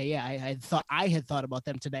 Oh, okay. Yeah. I had thought about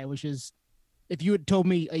them today, which is, if you had told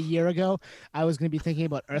me a year ago I was going to be thinking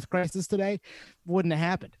about Earth Crisis today, wouldn't have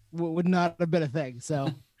happened. Would not have been a thing. So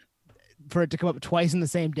for it to come up twice in the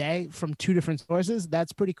same day from 2 different sources,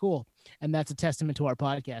 that's pretty cool. And that's a testament to our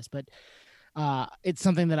podcast. But it's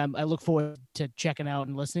something that I look forward to checking out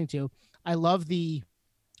and listening to. I love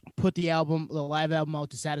put the live album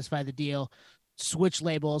out to satisfy the deal, switch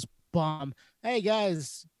labels, bomb. Hey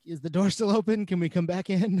guys, is the door still open? Can we come back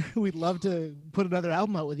in? We'd love to put another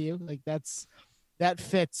album out with you. Like that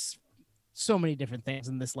fits so many different things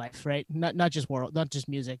in this life, right? Not just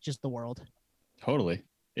music, just the world. Totally.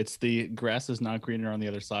 It's the grass is not greener on the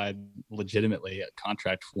other side, legitimately a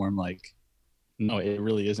contract form. Like, no, it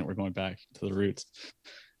really isn't. We're going back to the roots.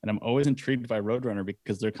 And I'm always intrigued by Roadrunner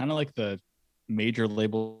because they're kind of like the major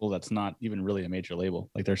label that's not even really a major label.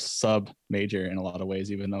 Like they're sub-major in a lot of ways,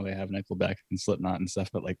 even though they have Nickelback and Slipknot and stuff,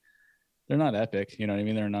 but like they're not Epic, you know what I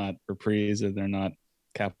mean? They're not Reprise, or they're not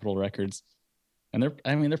Capitol Records. And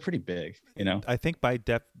they're pretty big, you know? I think by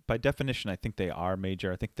definition, I think they are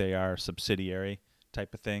major. I think they are subsidiary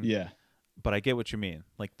type of thing. Yeah. But I get what you mean.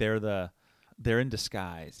 Like they're in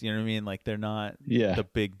disguise. You know what I mean? Like they're not the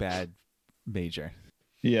big bad major.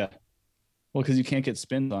 Yeah. Well, because you can't get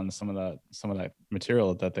spins on some of that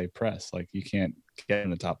material that they press. Like you can't get in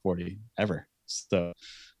the top 40 ever. So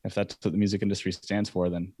if that's what the music industry stands for,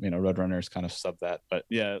 then Roadrunner is kind of sub that. But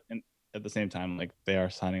yeah, and at the same time, like they are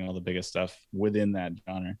signing all the biggest stuff within that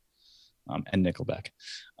genre, and Nickelback.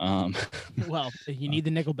 Well, you need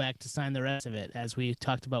the Nickelback to sign the rest of it, as we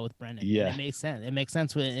talked about with Brendan. Yeah, it makes sense. It makes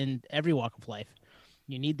sense in every walk of life.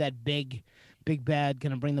 You need that big big bad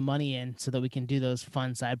gonna bring the money in so that we can do those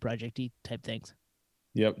fun side project-y type things.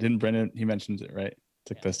 Yep. Didn't Brendan, he mentioned it, right?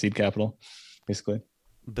 It's like the seed capital, basically.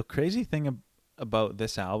 The crazy thing about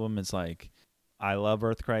this album is like, I love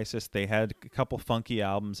Earth Crisis. They had a couple funky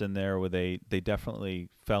albums in there where they definitely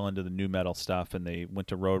fell into the new metal stuff, and they went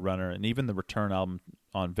to Roadrunner, and even the return album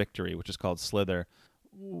on Victory, which is called Slither,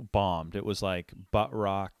 bombed. It was like butt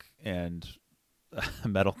rock and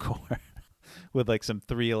metalcore with like some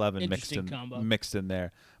 311 mixed in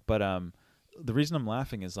there. But the reason I'm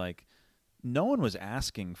laughing is like, no one was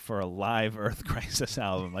asking for a live Earth Crisis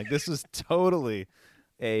album. Like, this was totally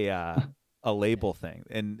a label thing.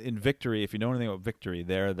 And in Victory, if you know anything about Victory,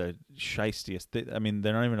 they're the shystiest. I mean,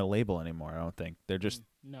 they're not even a label anymore, I don't think. They're just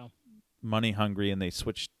money hungry, and they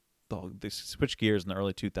switched gears in the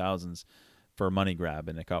early 2000s for a money grab,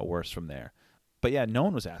 and it got worse from there. But yeah, no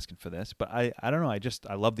one was asking for this. But I don't know.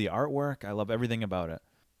 I love the artwork. I love everything about it.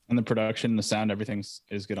 And the production, the sound, everything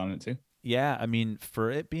is good on it too. Yeah, I mean,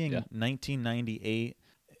 for it being 1998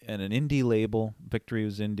 and an indie label, Victory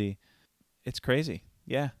was indie, it's crazy.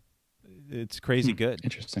 Yeah, it's crazy good.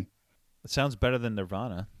 Interesting. It sounds better than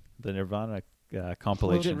Nirvana, the Nirvana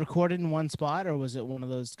compilation. Was it recorded in one spot, or was it one of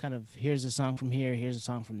those kind of, here's a song from here, here's a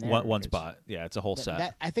song from there? One spot. Yeah, it's a whole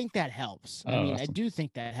set. I think that helps. I mean, awesome. I do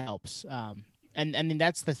think that helps. And I mean,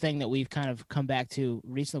 that's the thing that we've kind of come back to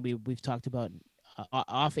recently. We've talked about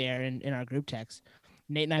off air in our group text.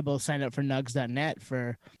 Nate and I both signed up for nugs.net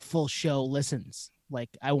for full show listens. Like,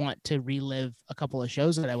 I want to relive a couple of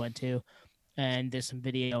shows that I went to, and there's some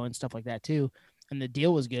video and stuff like that too. And the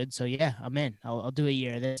deal was good. So yeah, I'm in. I'll do a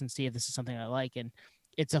year of this and see if this is something I like. And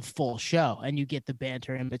it's a full show, and you get the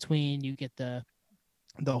banter in between. You get the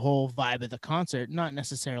whole vibe of the concert, not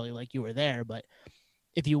necessarily like you were there, but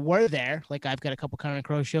if you were there, like I've got a couple Counting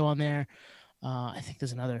Crow show on there. I think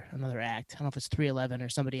there's another act. I don't know if it's 311 or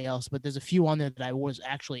somebody else, but there's a few on there that I was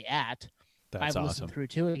actually at. That's I've awesome. listened through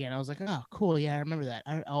too again. I was like, oh, cool. Yeah, I remember that.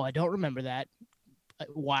 I don't remember that.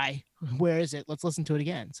 Why? Where is it? Let's listen to it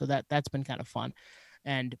again. So that's been kind of fun.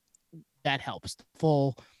 And that helps.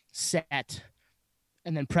 Full set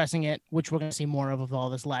and then pressing it, which we're going to see more of all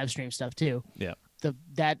this live stream stuff too. Yeah.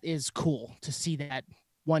 That is cool to see that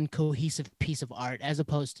one cohesive piece of art, as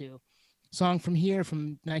opposed to song from here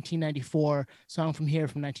from 1994, song from here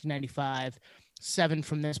from 1995, 7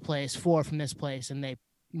 from this place, 4 from this place, and they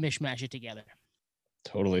mishmash it together.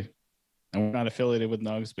 Totally. And we're not affiliated with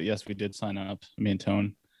Nugs, but yes, we did sign up, me and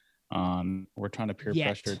Tone. We're trying to peer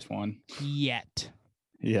pressure Twan. Yet.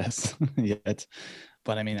 Yes, yet.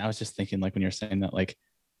 But I mean, I was just thinking, like, when you're saying that, like,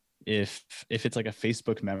 if it's like a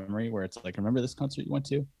Facebook memory where it's like, remember this concert you went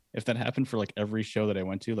to? If that happened for like every show that I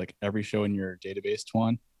went to, like every show in your database,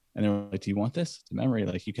 Twan, and they were like, do you want this? It's a memory.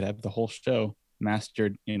 Like, you could have the whole show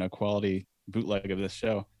mastered, quality bootleg of this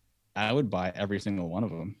show. I would buy every single one of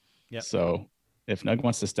them. Yeah. So if Nug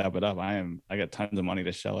wants to step it up, I got tons of money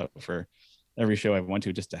to shell out for every show I went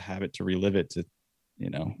to, just to have it, to relive it, to,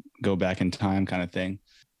 go back in time kind of thing.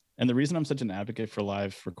 And the reason I'm such an advocate for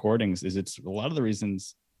live recordings is it's a lot of the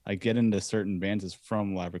reasons I get into certain bands is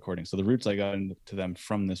from live recordings. So the roots I got into them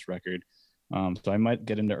from this record. So I might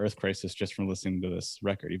get into Earth Crisis just from listening to this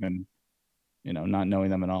record, even, not knowing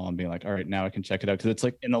them at all, and being like, all right, now I can check it out. Cause it's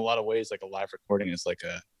like, in a lot of ways, like a live recording is like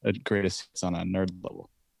a greatest hits on a nerd level.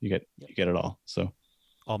 You get it all. So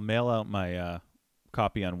I'll mail out my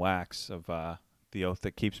copy on wax of The Oath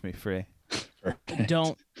That Keeps Me Free.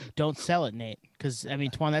 Don't sell it, Nate. Cause I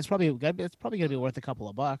mean, Twan, it's probably gonna be worth a couple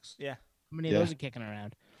of bucks. Yeah. How many of those are kicking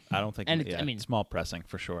around? I don't think. And I mean, small pressing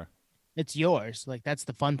for sure. It's yours. Like, that's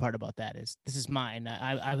the fun part about that, is this is mine.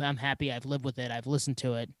 I'm happy. I've lived with it. I've listened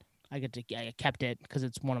to it. I kept it because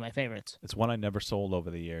it's one of my favorites. It's one I never sold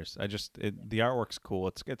over the years. The artwork's cool.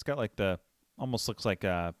 It's got like almost looks like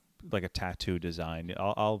a tattoo design.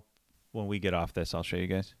 I'll when we get off this, I'll show you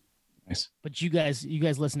guys. Nice. But you guys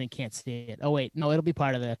listening can't see it. Oh wait, no, it'll be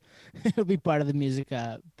part of the music,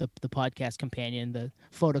 the podcast companion, the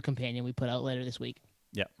photo companion we put out later this week.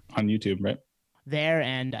 Yeah, on YouTube, right? There,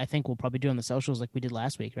 and I think we'll probably do on the socials like we did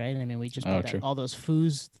last week, right? I mean, we just put all those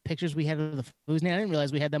foos pictures we had of the foos. Now, I didn't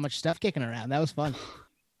realize we had that much stuff kicking around. That was fun.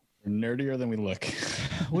 We're nerdier than we look.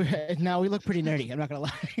 we look pretty nerdy. I'm not gonna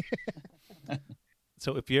lie.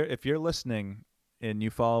 So if you're listening and you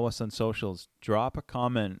follow us on socials, drop a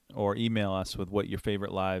comment or email us with what your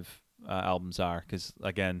favorite live albums are. Because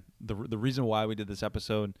again, the reason why we did this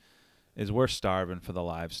episode is we're starving for the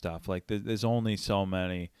live stuff. Like, there's only so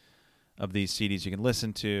many of these CDs you can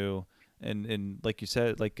listen to, and like you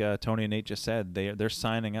said, like Tony and Nate just said, they're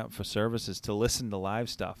signing up for services to listen to live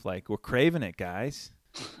stuff. Like, we're craving it, guys.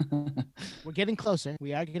 We're getting closer.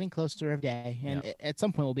 We are getting closer every day, and at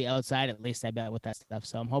some point we'll be outside at least. I bet with that stuff.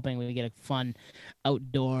 So I'm hoping we get a fun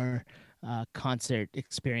outdoor concert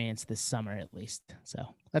experience this summer at least. So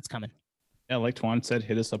that's coming. Yeah, like Twan said,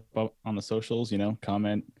 hit us up on the socials.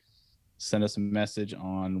 Comment, send us a message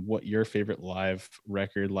on what your favorite live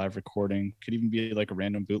record, live recording could even be, like a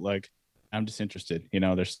random bootleg. I'm just interested.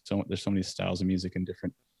 There's so many styles of music and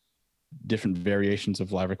different variations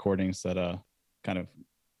of live recordings that kind of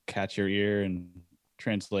catch your ear and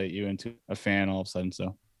translate you into a fan all of a sudden.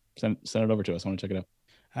 So send it over to us. I want to check it out.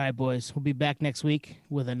 All right, boys. We'll be back next week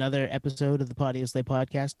with another episode of the Potty Slay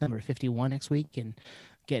podcast, number 51 next week, and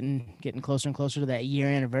getting closer and closer to that year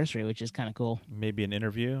anniversary, which is kind of cool. Maybe an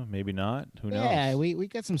interview, maybe not. Who knows? Yeah, we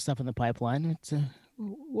got some stuff in the pipeline. It's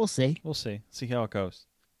we'll see. We'll see. See how it goes.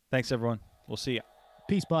 Thanks, everyone. We'll see you.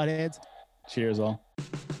 Peace, potheads. Cheers, all.